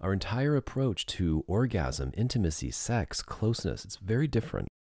time. Our entire approach to orgasm, intimacy, sex, closeness, it's very different.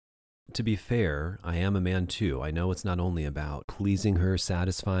 To be fair, I am a man too. I know it's not only about pleasing her,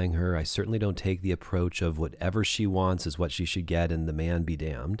 satisfying her. I certainly don't take the approach of whatever she wants is what she should get and the man be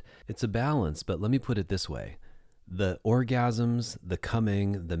damned. It's a balance, but let me put it this way. The orgasms, the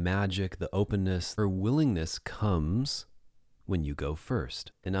coming, the magic, the openness, her willingness comes when you go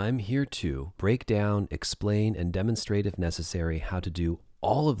first. And I'm here to break down, explain, and demonstrate if necessary how to do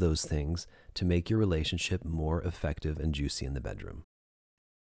all of those things to make your relationship more effective and juicy in the bedroom.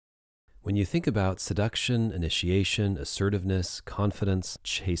 When you think about seduction, initiation, assertiveness, confidence,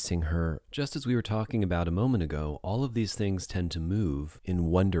 chasing her, just as we were talking about a moment ago, all of these things tend to move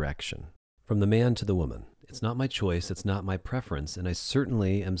in one direction, from the man to the woman. It's not my choice, it's not my preference, and I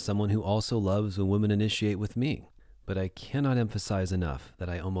certainly am someone who also loves when women initiate with me. But I cannot emphasize enough that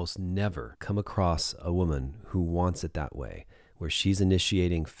I almost never come across a woman who wants it that way, where she's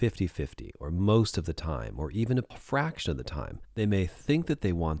initiating 50-50 or most of the time, or even a fraction of the time. They may think that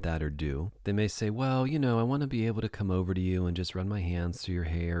they want that or do. They may say, well, I want to be able to come over to you and just run my hands through your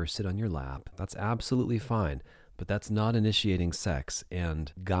hair or sit on your lap. That's absolutely fine, but that's not initiating sex,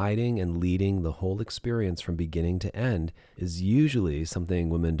 and guiding and leading the whole experience from beginning to end is usually something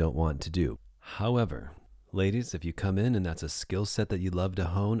women don't want to do. However, ladies, if you come in and that's a skill set that you'd love to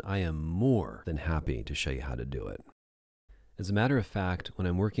hone, I am more than happy to show you how to do it. As a matter of fact, when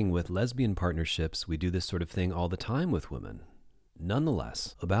I'm working with lesbian partnerships, we do this sort of thing all the time with women.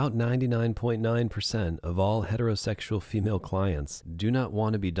 Nonetheless, about 99.9% of all heterosexual female clients do not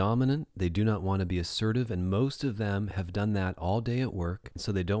want to be dominant, they do not want to be assertive, and most of them have done that all day at work,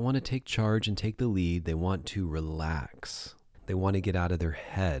 so they don't want to take charge and take the lead, they want to relax. They want to get out of their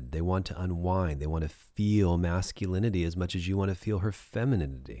head, they want to unwind, they want to feel masculinity as much as you want to feel her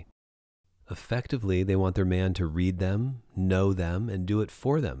femininity. Effectively, they want their man to read them, know them, and do it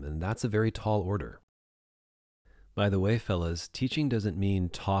for them, and that's a very tall order. By the way, fellas, teaching doesn't mean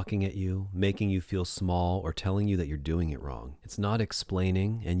talking at you, making you feel small, or telling you that you're doing it wrong. It's not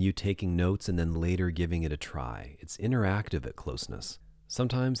explaining and you taking notes and then later giving it a try. It's interactive at Closeness.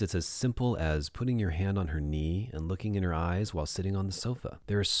 Sometimes it's as simple as putting your hand on her knee and looking in her eyes while sitting on the sofa.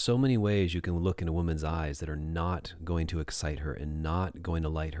 There are so many ways you can look in a woman's eyes that are not going to excite her and not going to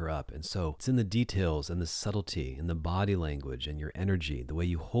light her up. And so it's in the details and the subtlety and the body language and your energy, the way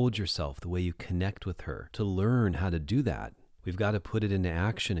you hold yourself, the way you connect with her. To learn how to do that, we've got to put it into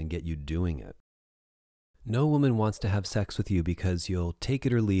action and get you doing it. No woman wants to have sex with you because you'll take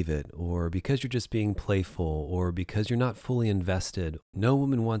it or leave it, or because you're just being playful, or because you're not fully invested. No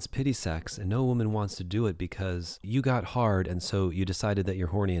woman wants pity sex, and no woman wants to do it because you got hard and so you decided that you're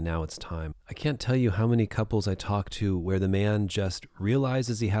horny and now it's time. I can't tell you how many couples I talk to where the man just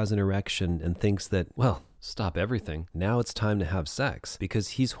realizes he has an erection and thinks that, well, stop everything. Now it's time to have sex because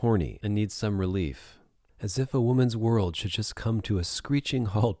he's horny and needs some relief. As if a woman's world should just come to a screeching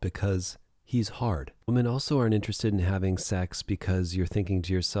halt because he's hard. Women also aren't interested in having sex because you're thinking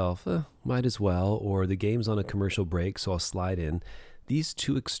to yourself, might as well, or the game's on a commercial break, so I'll slide in. These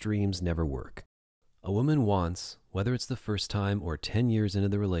two extremes never work. A woman wants, whether it's the first time or 10 years into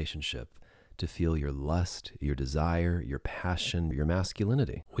the relationship, to feel your lust, your desire, your passion, your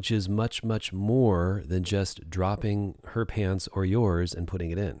masculinity, which is much, much more than just dropping her pants or yours and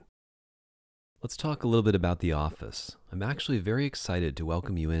putting it in. Let's talk a little bit about the office. I'm actually very excited to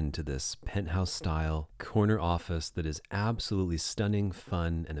welcome you into this penthouse-style corner office that is absolutely stunning,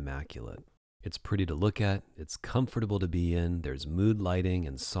 fun, and immaculate. It's pretty to look at, it's comfortable to be in, there's mood lighting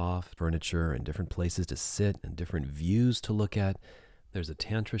and soft furniture and different places to sit and different views to look at. There's a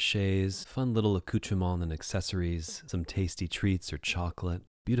tantra chaise, fun little accoutrement and accessories, some tasty treats or chocolate,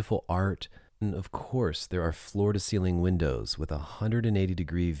 beautiful art, and of course, there are floor-to-ceiling windows with a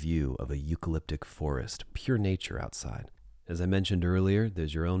 180-degree view of a eucalyptic forest, pure nature outside. As I mentioned earlier,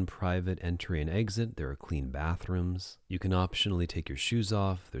 there's your own private entry and exit. There are clean bathrooms. You can optionally take your shoes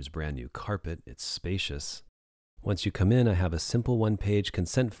off. There's brand new carpet. It's spacious. Once you come in, I have a simple one-page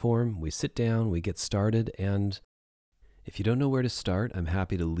consent form. We sit down, we get started, and if you don't know where to start, I'm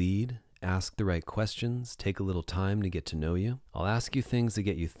happy to lead. Ask the right questions, take a little time to get to know you. I'll ask you things that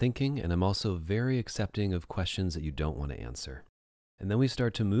get you thinking, and I'm also very accepting of questions that you don't want to answer. And then we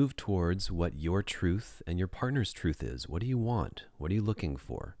start to move towards what your truth and your partner's truth is. What do you want? What are you looking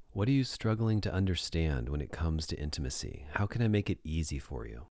for? What are you struggling to understand when it comes to intimacy? How can I make it easy for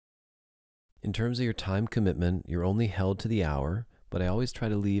you? In terms of your time commitment, you're only held to the hour, but I always try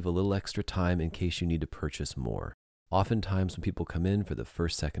to leave a little extra time in case you need to purchase more. Oftentimes when people come in for the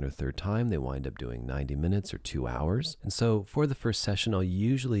first, second, or third time, they wind up doing 90 minutes or 2 hours. And so for the first session, I'll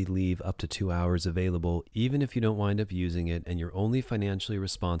usually leave up to 2 hours available, even if you don't wind up using it and you're only financially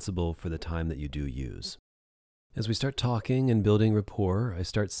responsible for the time that you do use. As we start talking and building rapport, I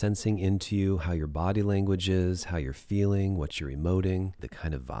start sensing into you how your body language is, how you're feeling, what you're emoting, the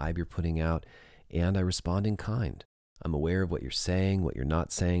kind of vibe you're putting out, and I respond in kind. I'm aware of what you're saying, what you're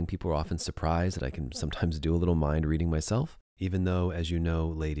not saying. People are often surprised that I can sometimes do a little mind reading myself, even though, as you know,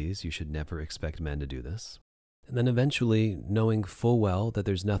 ladies, you should never expect men to do this. And then eventually, knowing full well that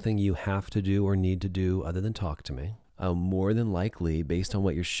there's nothing you have to do or need to do other than talk to me, I'll more than likely, based on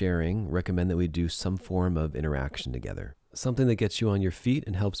what you're sharing, recommend that we do some form of interaction together. Something that gets you on your feet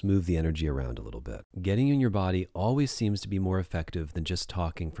and helps move the energy around a little bit. Getting you in your body always seems to be more effective than just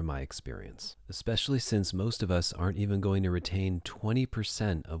talking from my experience, especially since most of us aren't even going to retain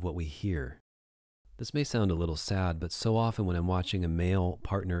 20% of what we hear. This may sound a little sad, but so often when I'm watching a male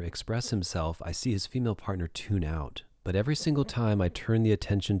partner express himself, I see his female partner tune out. But every single time I turn the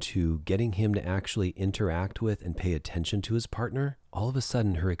attention to getting him to actually interact with and pay attention to his partner, all of a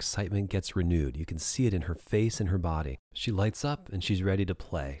sudden her excitement gets renewed. You can see it in her face and her body. She lights up and she's ready to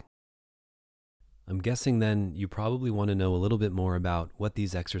play. I'm guessing then you probably want to know a little bit more about what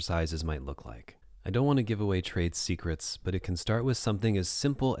these exercises might look like. I don't want to give away trade secrets, but it can start with something as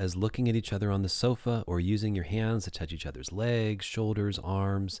simple as looking at each other on the sofa or using your hands to touch each other's legs, shoulders,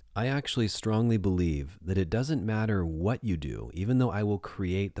 arms. I actually strongly believe that it doesn't matter what you do, even though I will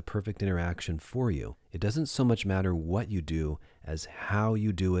create the perfect interaction for you. It doesn't so much matter what you do as how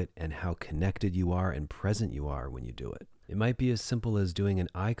you do it and how connected you are and present you are when you do it. It might be as simple as doing an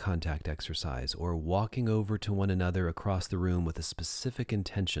eye contact exercise or walking over to one another across the room with a specific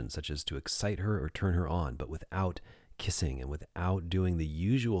intention, such as to excite her or turn her on, but without kissing and without doing the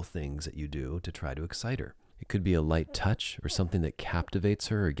usual things that you do to try to excite her. It could be a light touch or something that captivates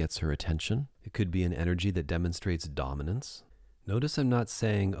her or gets her attention. It could be an energy that demonstrates dominance. Notice I'm not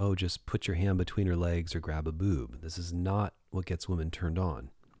saying, oh, just put your hand between her legs or grab a boob. This is not what gets women turned on.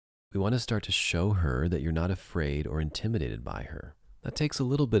 We want to start to show her that you're not afraid or intimidated by her. That takes a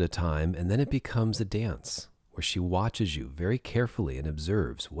little bit of time, and then it becomes a dance where she watches you very carefully and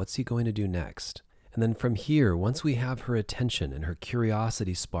observes what's he going to do next. And then from here, once we have her attention and her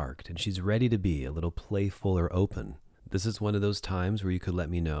curiosity sparked and she's ready to be a little playful or open, this is one of those times where you could let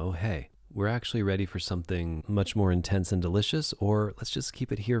me know, hey, we're actually ready for something much more intense and delicious, or let's just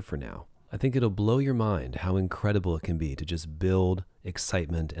keep it here for now. I think it'll blow your mind how incredible it can be to just build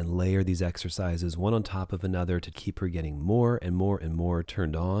excitement and layer these exercises one on top of another to keep her getting more and more and more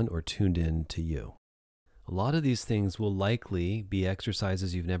turned on or tuned in to you. A lot of these things will likely be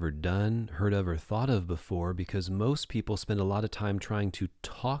exercises you've never done, heard of, or thought of before because most people spend a lot of time trying to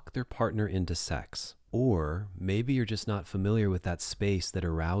talk their partner into sex. Or maybe you're just not familiar with that space that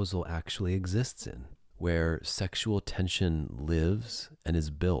arousal actually exists in, where sexual tension lives and is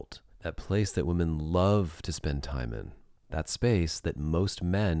built. That place that women love to spend time in. That space that most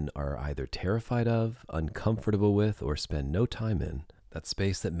men are either terrified of, uncomfortable with, or spend no time in. That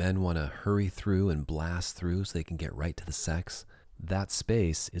space that men want to hurry through and blast through so they can get right to the sex. That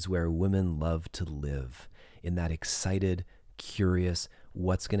space is where women love to live. In that excited, curious,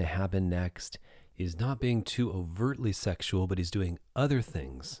 what's going to happen next. He's not being too overtly sexual, but he's doing other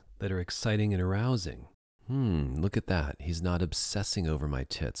things that are exciting and arousing. Look at that. He's not obsessing over my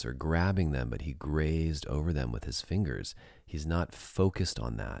tits or grabbing them, but he grazed over them with his fingers. He's not focused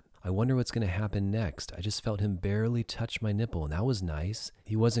on that. I wonder what's going to happen next. I just felt him barely touch my nipple, and that was nice.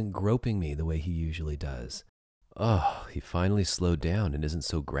 He wasn't groping me the way he usually does. Oh, he finally slowed down and isn't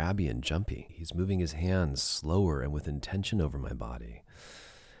so grabby and jumpy. He's moving his hands slower and with intention over my body.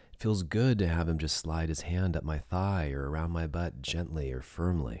 It feels good to have him just slide his hand up my thigh or around my butt gently or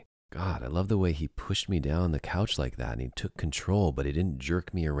firmly. God, I love the way he pushed me down the couch like that and he took control, but he didn't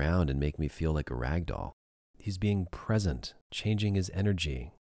jerk me around and make me feel like a rag doll. He's being present, changing his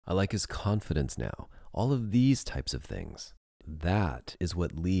energy. I like his confidence now. All of these types of things. That is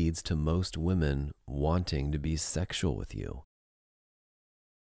what leads to most women wanting to be sexual with you.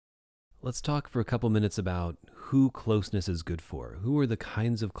 Let's talk for a couple minutes about who closeness is good for. Who are the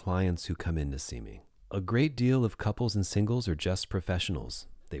kinds of clients who come in to see me? A great deal of couples and singles are just professionals.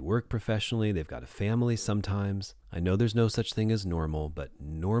 They work professionally, they've got a family sometimes. I know there's no such thing as normal, but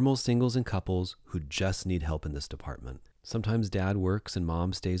normal singles and couples who just need help in this department. Sometimes dad works and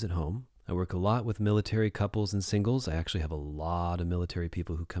mom stays at home. I work a lot with military couples and singles. I actually have a lot of military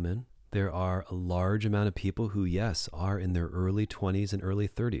people who come in. There are a large amount of people who, yes, are in their early 20s and early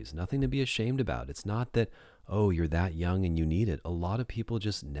 30s. Nothing to be ashamed about. It's not that, oh, you're that young and you need it. A lot of people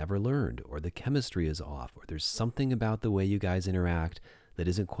just never learned, or the chemistry is off, or there's something about the way you guys interact that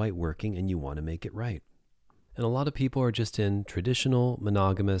isn't quite working and you want to make it right. And a lot of people are just in traditional,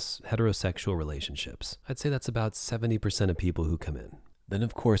 monogamous, heterosexual relationships. I'd say that's about 70% of people who come in. Then,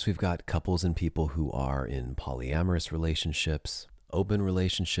 of course, we've got couples and people who are in polyamorous relationships, open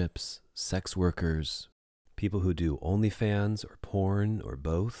relationships, sex workers, people who do OnlyFans or porn or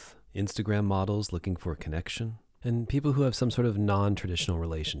both, Instagram models looking for connection, and people who have some sort of non-traditional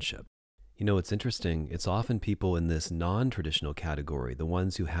relationship. You know, it's interesting. It's often people in this non-traditional category, the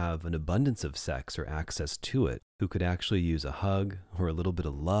ones who have an abundance of sex or access to it, who could actually use a hug or a little bit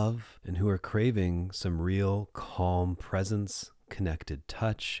of love, and who are craving some real calm presence, connected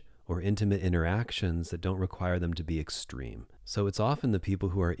touch, or intimate interactions that don't require them to be extreme. So it's often the people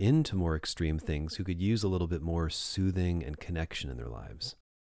who are into more extreme things who could use a little bit more soothing and connection in their lives.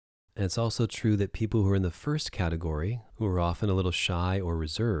 And it's also true that people who are in the first category, who are often a little shy or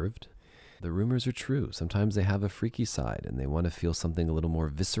reserved, the rumors are true. Sometimes they have a freaky side and they want to feel something a little more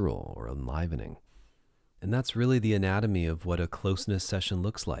visceral or enlivening. And that's really the anatomy of what a closeness session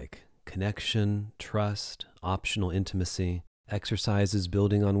looks like. Connection, trust, optional intimacy, exercises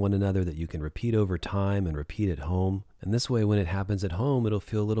building on one another that you can repeat over time and repeat at home. And this way, when it happens at home, it'll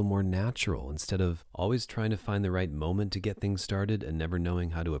feel a little more natural instead of always trying to find the right moment to get things started and never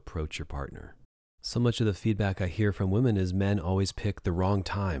knowing how to approach your partner. So much of the feedback I hear from women is men always pick the wrong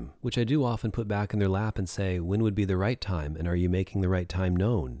time, which I do often put back in their lap and say, when would be the right time? And are you making the right time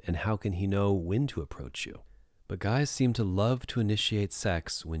known? And how can he know when to approach you? But guys seem to love to initiate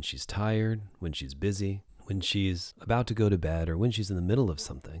sex when she's tired, when she's busy, when she's about to go to bed, or when she's in the middle of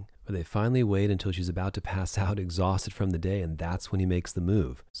something, or they finally wait until she's about to pass out exhausted from the day, and that's when he makes the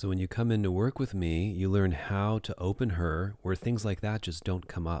move. So when you come in to work with me, you learn how to open her where things like that just don't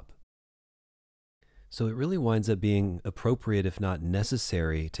come up. So it really winds up being appropriate, if not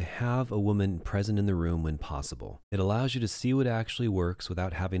necessary, to have a woman present in the room when possible. It allows you to see what actually works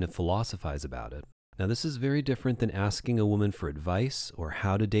without having to philosophize about it. Now, this is very different than asking a woman for advice or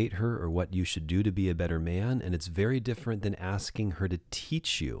how to date her or what you should do to be a better man, and it's very different than asking her to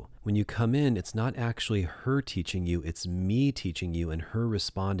teach you. When you come in, it's not actually her teaching you, it's me teaching you and her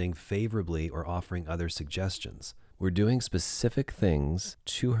responding favorably or offering other suggestions. We're doing specific things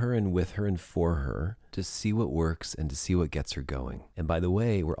to her and with her and for her to see what works and to see what gets her going. And by the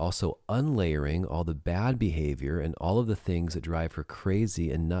way, we're also unlayering all the bad behavior and all of the things that drive her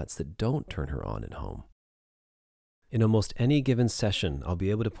crazy and nuts that don't turn her on at home. In almost any given session, I'll be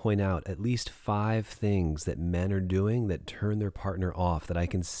able to point out at least 5 things that men are doing that turn their partner off that I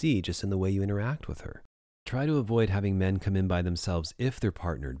can see just in the way you interact with her. Try to avoid having men come in by themselves if they're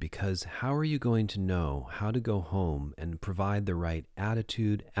partnered, because how are you going to know how to go home and provide the right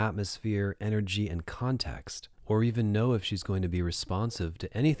attitude, atmosphere, energy, and context, or even know if she's going to be responsive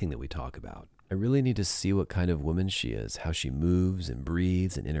to anything that we talk about? I really need to see what kind of woman she is, how she moves and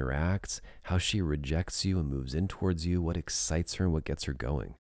breathes and interacts, how she rejects you and moves in towards you, what excites her and what gets her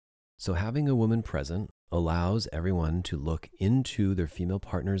going. So having a woman present allows everyone to look into their female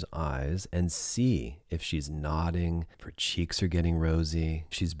partner's eyes and see if she's nodding, if her cheeks are getting rosy,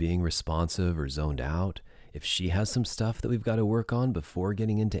 if she's being responsive or zoned out, if she has some stuff that we've got to work on before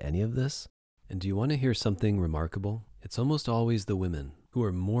getting into any of this. And do you want to hear something remarkable? It's almost always the women who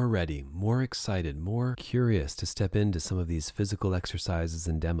are more ready, more excited, more curious to step into some of these physical exercises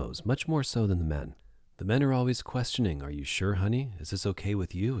and demos, much more so than the men. The men are always questioning, are you sure, honey? Is this okay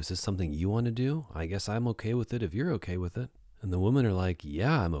with you? Is this something you want to do? I guess I'm okay with it if you're okay with it. And the women are like,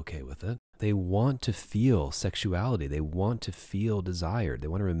 yeah, I'm okay with it. They want to feel sexuality. They want to feel desired. They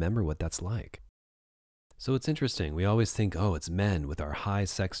want to remember what that's like. So it's interesting. We always think, oh, it's men with our high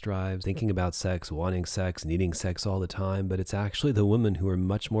sex drives, thinking about sex, wanting sex, needing sex all the time. But it's actually the women who are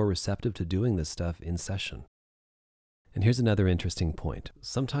much more receptive to doing this stuff in session. And here's another interesting point.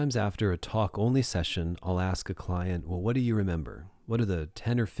 Sometimes after a talk-only session, I'll ask a client, well, what do you remember? What are the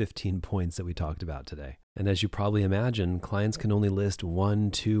 10 or 15 points that we talked about today? And as you probably imagine, clients can only list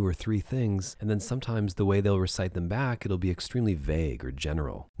 1, 2, or 3 things, and then sometimes the way they'll recite them back, it'll be extremely vague or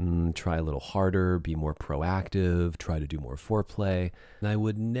general. Try a little harder, be more proactive, try to do more foreplay. And I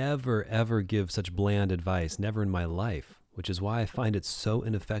would never, ever give such bland advice, never in my life. Which is why I find it so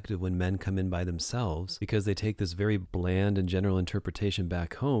ineffective when men come in by themselves, because they take this very bland and general interpretation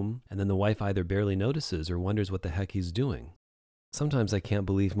back home, and then the wife either barely notices or wonders what the heck he's doing. Sometimes I can't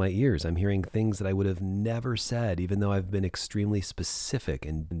believe my ears. I'm hearing things that I would have never said, even though I've been extremely specific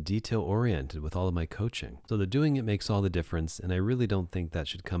and detail-oriented with all of my coaching. So the doing it makes all the difference, and I really don't think that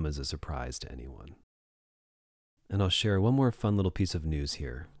should come as a surprise to anyone. And I'll share one more fun little piece of news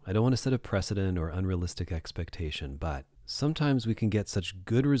here. I don't want to set a precedent or unrealistic expectation, but sometimes we can get such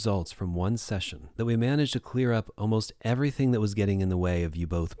good results from one session that we manage to clear up almost everything that was getting in the way of you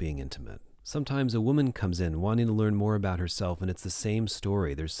both being intimate. Sometimes a woman comes in wanting to learn more about herself, and it's the same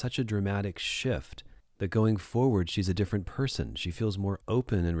story. There's such a dramatic shift that going forward, she's a different person. She feels more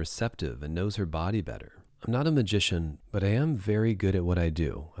open and receptive and knows her body better. I'm not a magician, but I am very good at what I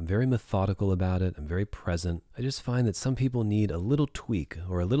do. I'm very methodical about it. I'm very present. I just find that some people need a little tweak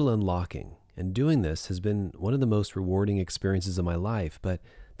or a little unlocking. And doing this has been one of the most rewarding experiences of my life, but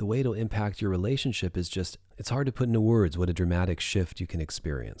the way it'll impact your relationship is just, it's hard to put into words what a dramatic shift you can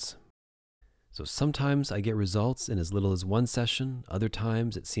experience. So sometimes I get results in as little as 1 session. Other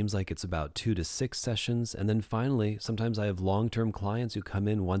times it seems like it's about 2 to 6 sessions. And then finally, sometimes I have long-term clients who come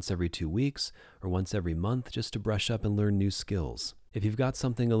in once every 2 weeks or once every month just to brush up and learn new skills. If you've got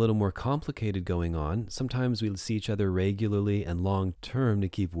something a little more complicated going on, sometimes we'll see each other regularly and long-term to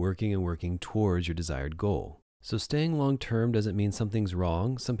keep working and working towards your desired goal. So staying long-term doesn't mean something's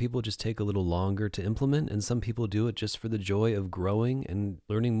wrong. Some people just take a little longer to implement, and some people do it just for the joy of growing and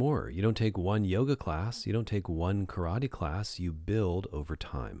learning more. You don't take one yoga class, you don't take one karate class, you build over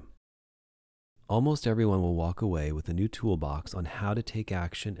time. Almost everyone will walk away with a new toolbox on how to take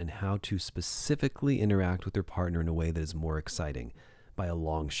action and how to specifically interact with their partner in a way that is more exciting, by a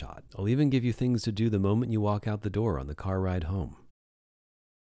long shot. I'll even give you things to do the moment you walk out the door on the car ride home.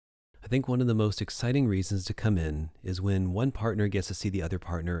 I think one of the most exciting reasons to come in is when one partner gets to see the other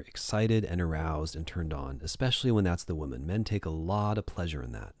partner excited and aroused and turned on, especially when that's the woman. Men take a lot of pleasure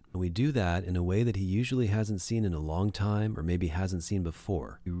in that. And we do that in a way that he usually hasn't seen in a long time or maybe hasn't seen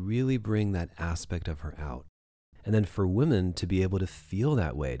before. We really bring that aspect of her out. And then for women to be able to feel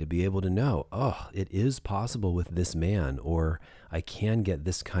that way, to be able to know, oh, it is possible with this man, or I can get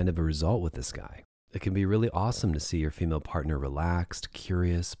this kind of a result with this guy. It can be really awesome to see your female partner relaxed,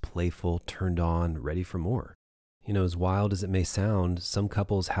 curious, playful, turned on, ready for more. You know, as wild as it may sound, some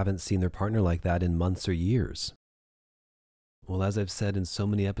couples haven't seen their partner like that in months or years. Well, as I've said in so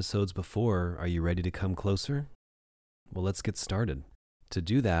many episodes before, are you ready to come closer? Well, let's get started. To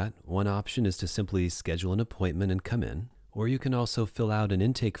do that, one option is to simply schedule an appointment and come in, or you can also fill out an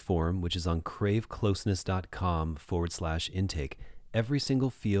intake form, which is on cravecloseness.com/intake. Every single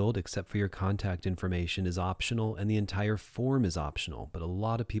field except for your contact information is optional, and the entire form is optional, but a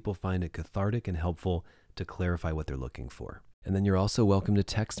lot of people find it cathartic and helpful to clarify what they're looking for. And then you're also welcome to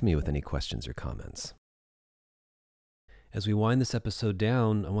text me with any questions or comments. As we wind this episode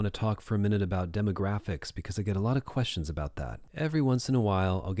down, I want to talk for a minute about demographics because I get a lot of questions about that. Every once in a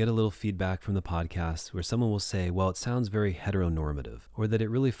while, I'll get a little feedback from the podcast where someone will say, well, it sounds very heteronormative, or that it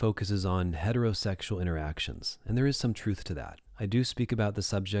really focuses on heterosexual interactions. And there is some truth to that. I do speak about the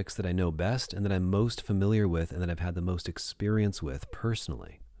subjects that I know best and that I'm most familiar with and that I've had the most experience with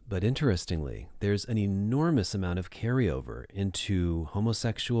personally. But interestingly, there's an enormous amount of carryover into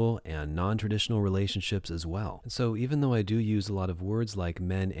homosexual and non-traditional relationships as well. And so even though I do use a lot of words like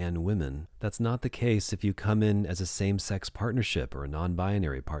men and women, that's not the case if you come in as a same-sex partnership or a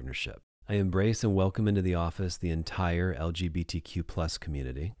non-binary partnership. I embrace and welcome into the office the entire LGBTQ+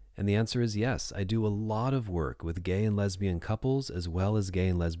 community. And the answer is yes, I do a lot of work with gay and lesbian couples as well as gay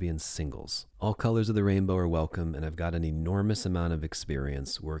and lesbian singles. All colors of the rainbow are welcome, and I've got an enormous amount of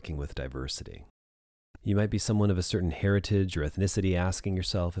experience working with diversity. You might be someone of a certain heritage or ethnicity asking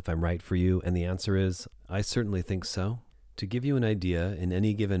yourself if I'm right for you, and the answer is, I certainly think so. To give you an idea, in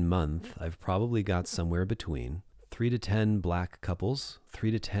any given month, I've probably got somewhere between 3 to 10 black couples, 3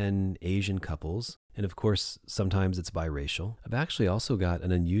 to 10 Asian couples, and of course, sometimes it's biracial. I've actually also got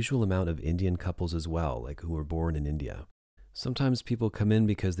an unusual amount of Indian couples as well, like who were born in India. Sometimes people come in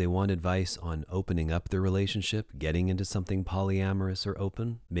because they want advice on opening up their relationship, getting into something polyamorous or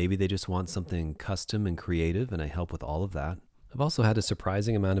open. Maybe they just want something custom and creative, and I help with all of that. I've also had a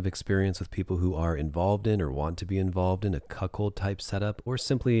surprising amount of experience with people who are involved in or want to be involved in a cuckold type setup, or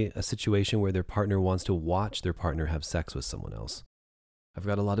simply a situation where their partner wants to watch their partner have sex with someone else. I've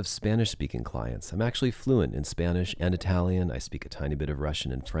got a lot of Spanish-speaking clients. I'm actually fluent in Spanish and Italian. I speak a tiny bit of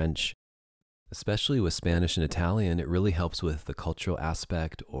Russian and French. Especially with Spanish and Italian, it really helps with the cultural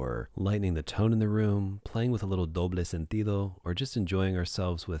aspect or lightening the tone in the room, playing with a little doble sentido, or just enjoying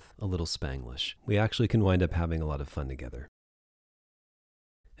ourselves with a little Spanglish. We actually can wind up having a lot of fun together.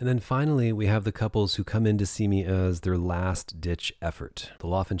 And then finally, we have the couples who come in to see me as their last-ditch effort.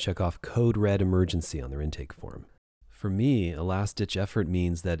 They'll often check off code red emergency on their intake form. For me, a last-ditch effort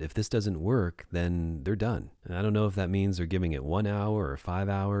means that if this doesn't work, then they're done. And I don't know if that means they're giving it 1 hour or 5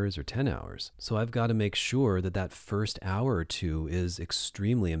 hours or 10 hours. So I've got to make sure that that first hour or two is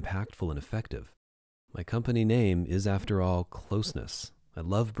extremely impactful and effective. My company name is, after all, Closeness. I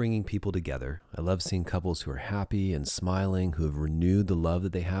love bringing people together. I love seeing couples who are happy and smiling, who have renewed the love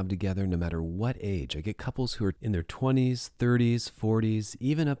that they have together no matter what age. I get couples who are in their 20s, 30s, 40s,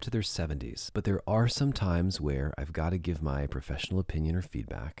 even up to their 70s. But there are some times where I've got to give my professional opinion or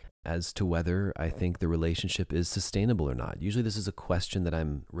feedback as to whether I think the relationship is sustainable or not. Usually this is a question that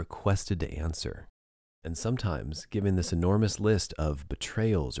I'm requested to answer. And sometimes, given this enormous list of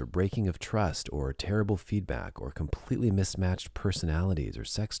betrayals or breaking of trust or terrible feedback or completely mismatched personalities or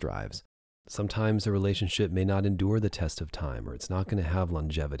sex drives, sometimes a relationship may not endure the test of time, or it's not going to have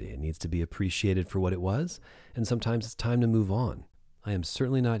longevity. It needs to be appreciated for what it was, and sometimes it's time to move on. I am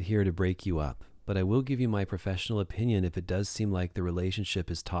certainly not here to break you up, but I will give you my professional opinion if it does seem like the relationship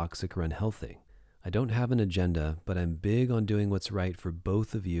is toxic or unhealthy. I don't have an agenda, but I'm big on doing what's right for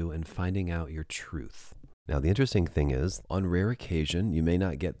both of you and finding out your truth. Now, the interesting thing is, on rare occasion, you may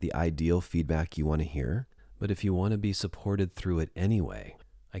not get the ideal feedback you want to hear, but if you want to be supported through it anyway,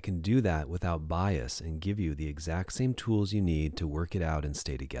 I can do that without bias and give you the exact same tools you need to work it out and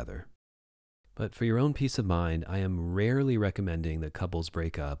stay together. But for your own peace of mind, I am rarely recommending that couples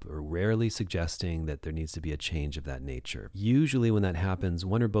break up or rarely suggesting that there needs to be a change of that nature. Usually when that happens,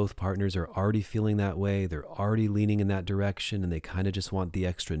 one or both partners are already feeling that way, they're already leaning in that direction, and they kind of just want the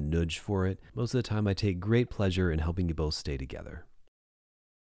extra nudge for it. Most of the time, I take great pleasure in helping you both stay together.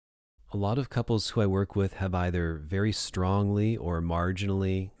 A lot of couples who I work with have either very strongly or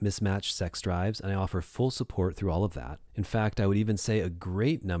marginally mismatched sex drives, and I offer full support through all of that. In fact, I would even say a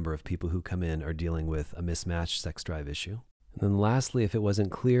great number of people who come in are dealing with a mismatched sex drive issue. And then lastly, if it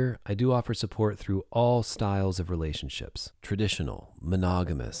wasn't clear, I do offer support through all styles of relationships: traditional,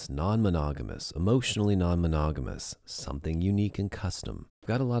 monogamous, non-monogamous, emotionally non-monogamous, something unique and custom. I've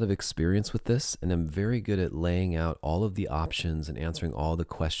got a lot of experience with this, and I'm very good at laying out all of the options and answering all the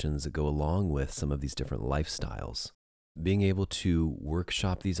questions that go along with some of these different lifestyles. Being able to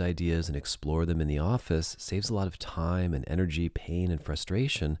workshop these ideas and explore them in the office saves a lot of time and energy, pain, and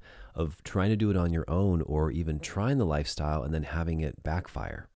frustration of trying to do it on your own or even trying the lifestyle and then having it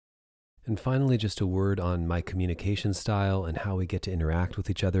backfire. And finally, just a word on my communication style and how we get to interact with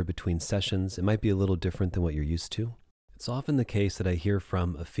each other between sessions. It might be a little different than what you're used to. It's often the case that I hear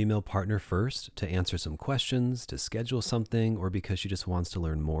from a female partner first to answer some questions, to schedule something, or because she just wants to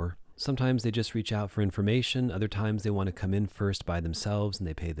learn more. Sometimes they just reach out for information. Other times they want to come in first by themselves and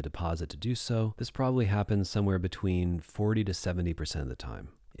they pay the deposit to do so. This probably happens somewhere between 40 to 70% of the time.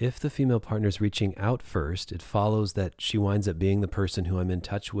 If the female partner is reaching out first, it follows that she winds up being the person who I'm in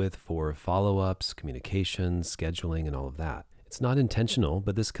touch with for follow-ups, communication, scheduling, and all of that. It's not intentional,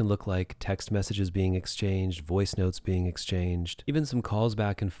 but this can look like text messages being exchanged, voice notes being exchanged, even some calls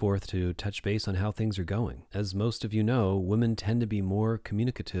back and forth to touch base on how things are going. As most of you know, women tend to be more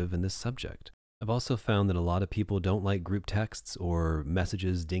communicative in this subject. I've also found that a lot of people don't like group texts or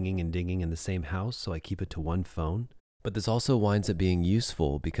messages dinging and dinging in the same house, so I keep it to one phone. But this also winds up being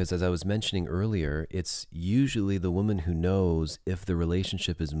useful because, as I was mentioning earlier, it's usually the woman who knows if the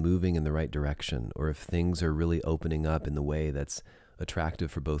relationship is moving in the right direction or if things are really opening up in the way that's attractive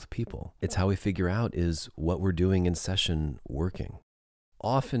for both people. It's how we figure out, is what we're doing in session working?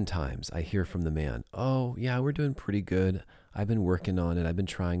 Oftentimes I hear from the man, "Oh yeah, we're doing pretty good. I've been working on it. I've been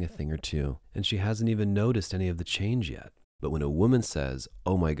trying a thing or two." And she hasn't even noticed any of the change yet. But when a woman says,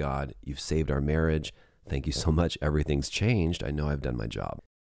 "Oh my God, you've saved our marriage. Thank you so much. Everything's changed. I know I've done my job."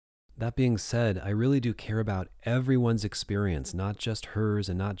 That being said, I really do care about everyone's experience, not just hers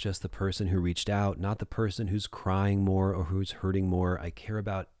and not just the person who reached out, not the person who's crying more or who's hurting more. I care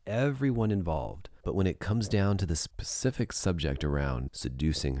about everyone involved. But when it comes down to the specific subject around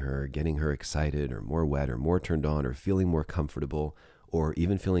seducing her, getting her excited or more wet or more turned on or feeling more comfortable or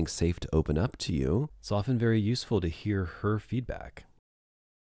even feeling safe to open up to you, it's often very useful to hear her feedback.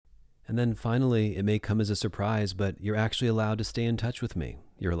 And then finally, it may come as a surprise, but you're actually allowed to stay in touch with me.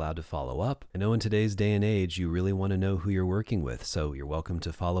 You're allowed to follow up. I know in today's day and age, you really want to know who you're working with, so you're welcome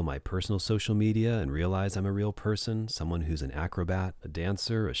to follow my personal social media and realize I'm a real person, someone who's an acrobat, a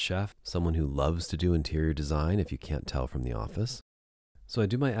dancer, a chef, someone who loves to do interior design if you can't tell from the office. So I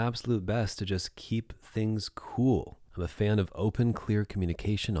do my absolute best to just keep things cool. I'm a fan of open, clear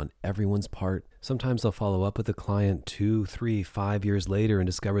communication on everyone's part. Sometimes I'll follow up with a client 2, 3, 5 years later and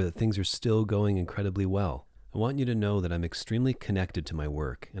discover that things are still going incredibly well. I want you to know that I'm extremely connected to my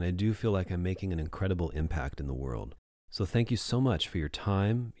work, and I do feel like I'm making an incredible impact in the world. So thank you so much for your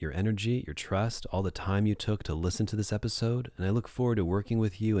time, your energy, your trust, all the time you took to listen to this episode, and I look forward to working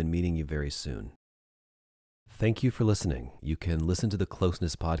with you and meeting you very soon. Thank you for listening. You can listen to the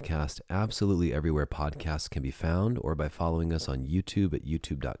Closeness podcast absolutely everywhere podcasts can be found, or by following us on YouTube at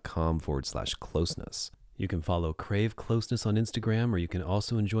youtube.com/closeness. You can follow Crave Closeness on Instagram, or you can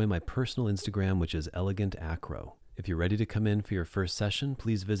also enjoy my personal Instagram, which is Elegant Acro. If you're ready to come in for your first session,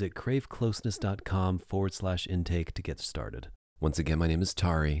 please visit cravecloseness.com/intake to get started. Once again, my name is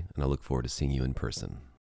Tari, and I look forward to seeing you in person.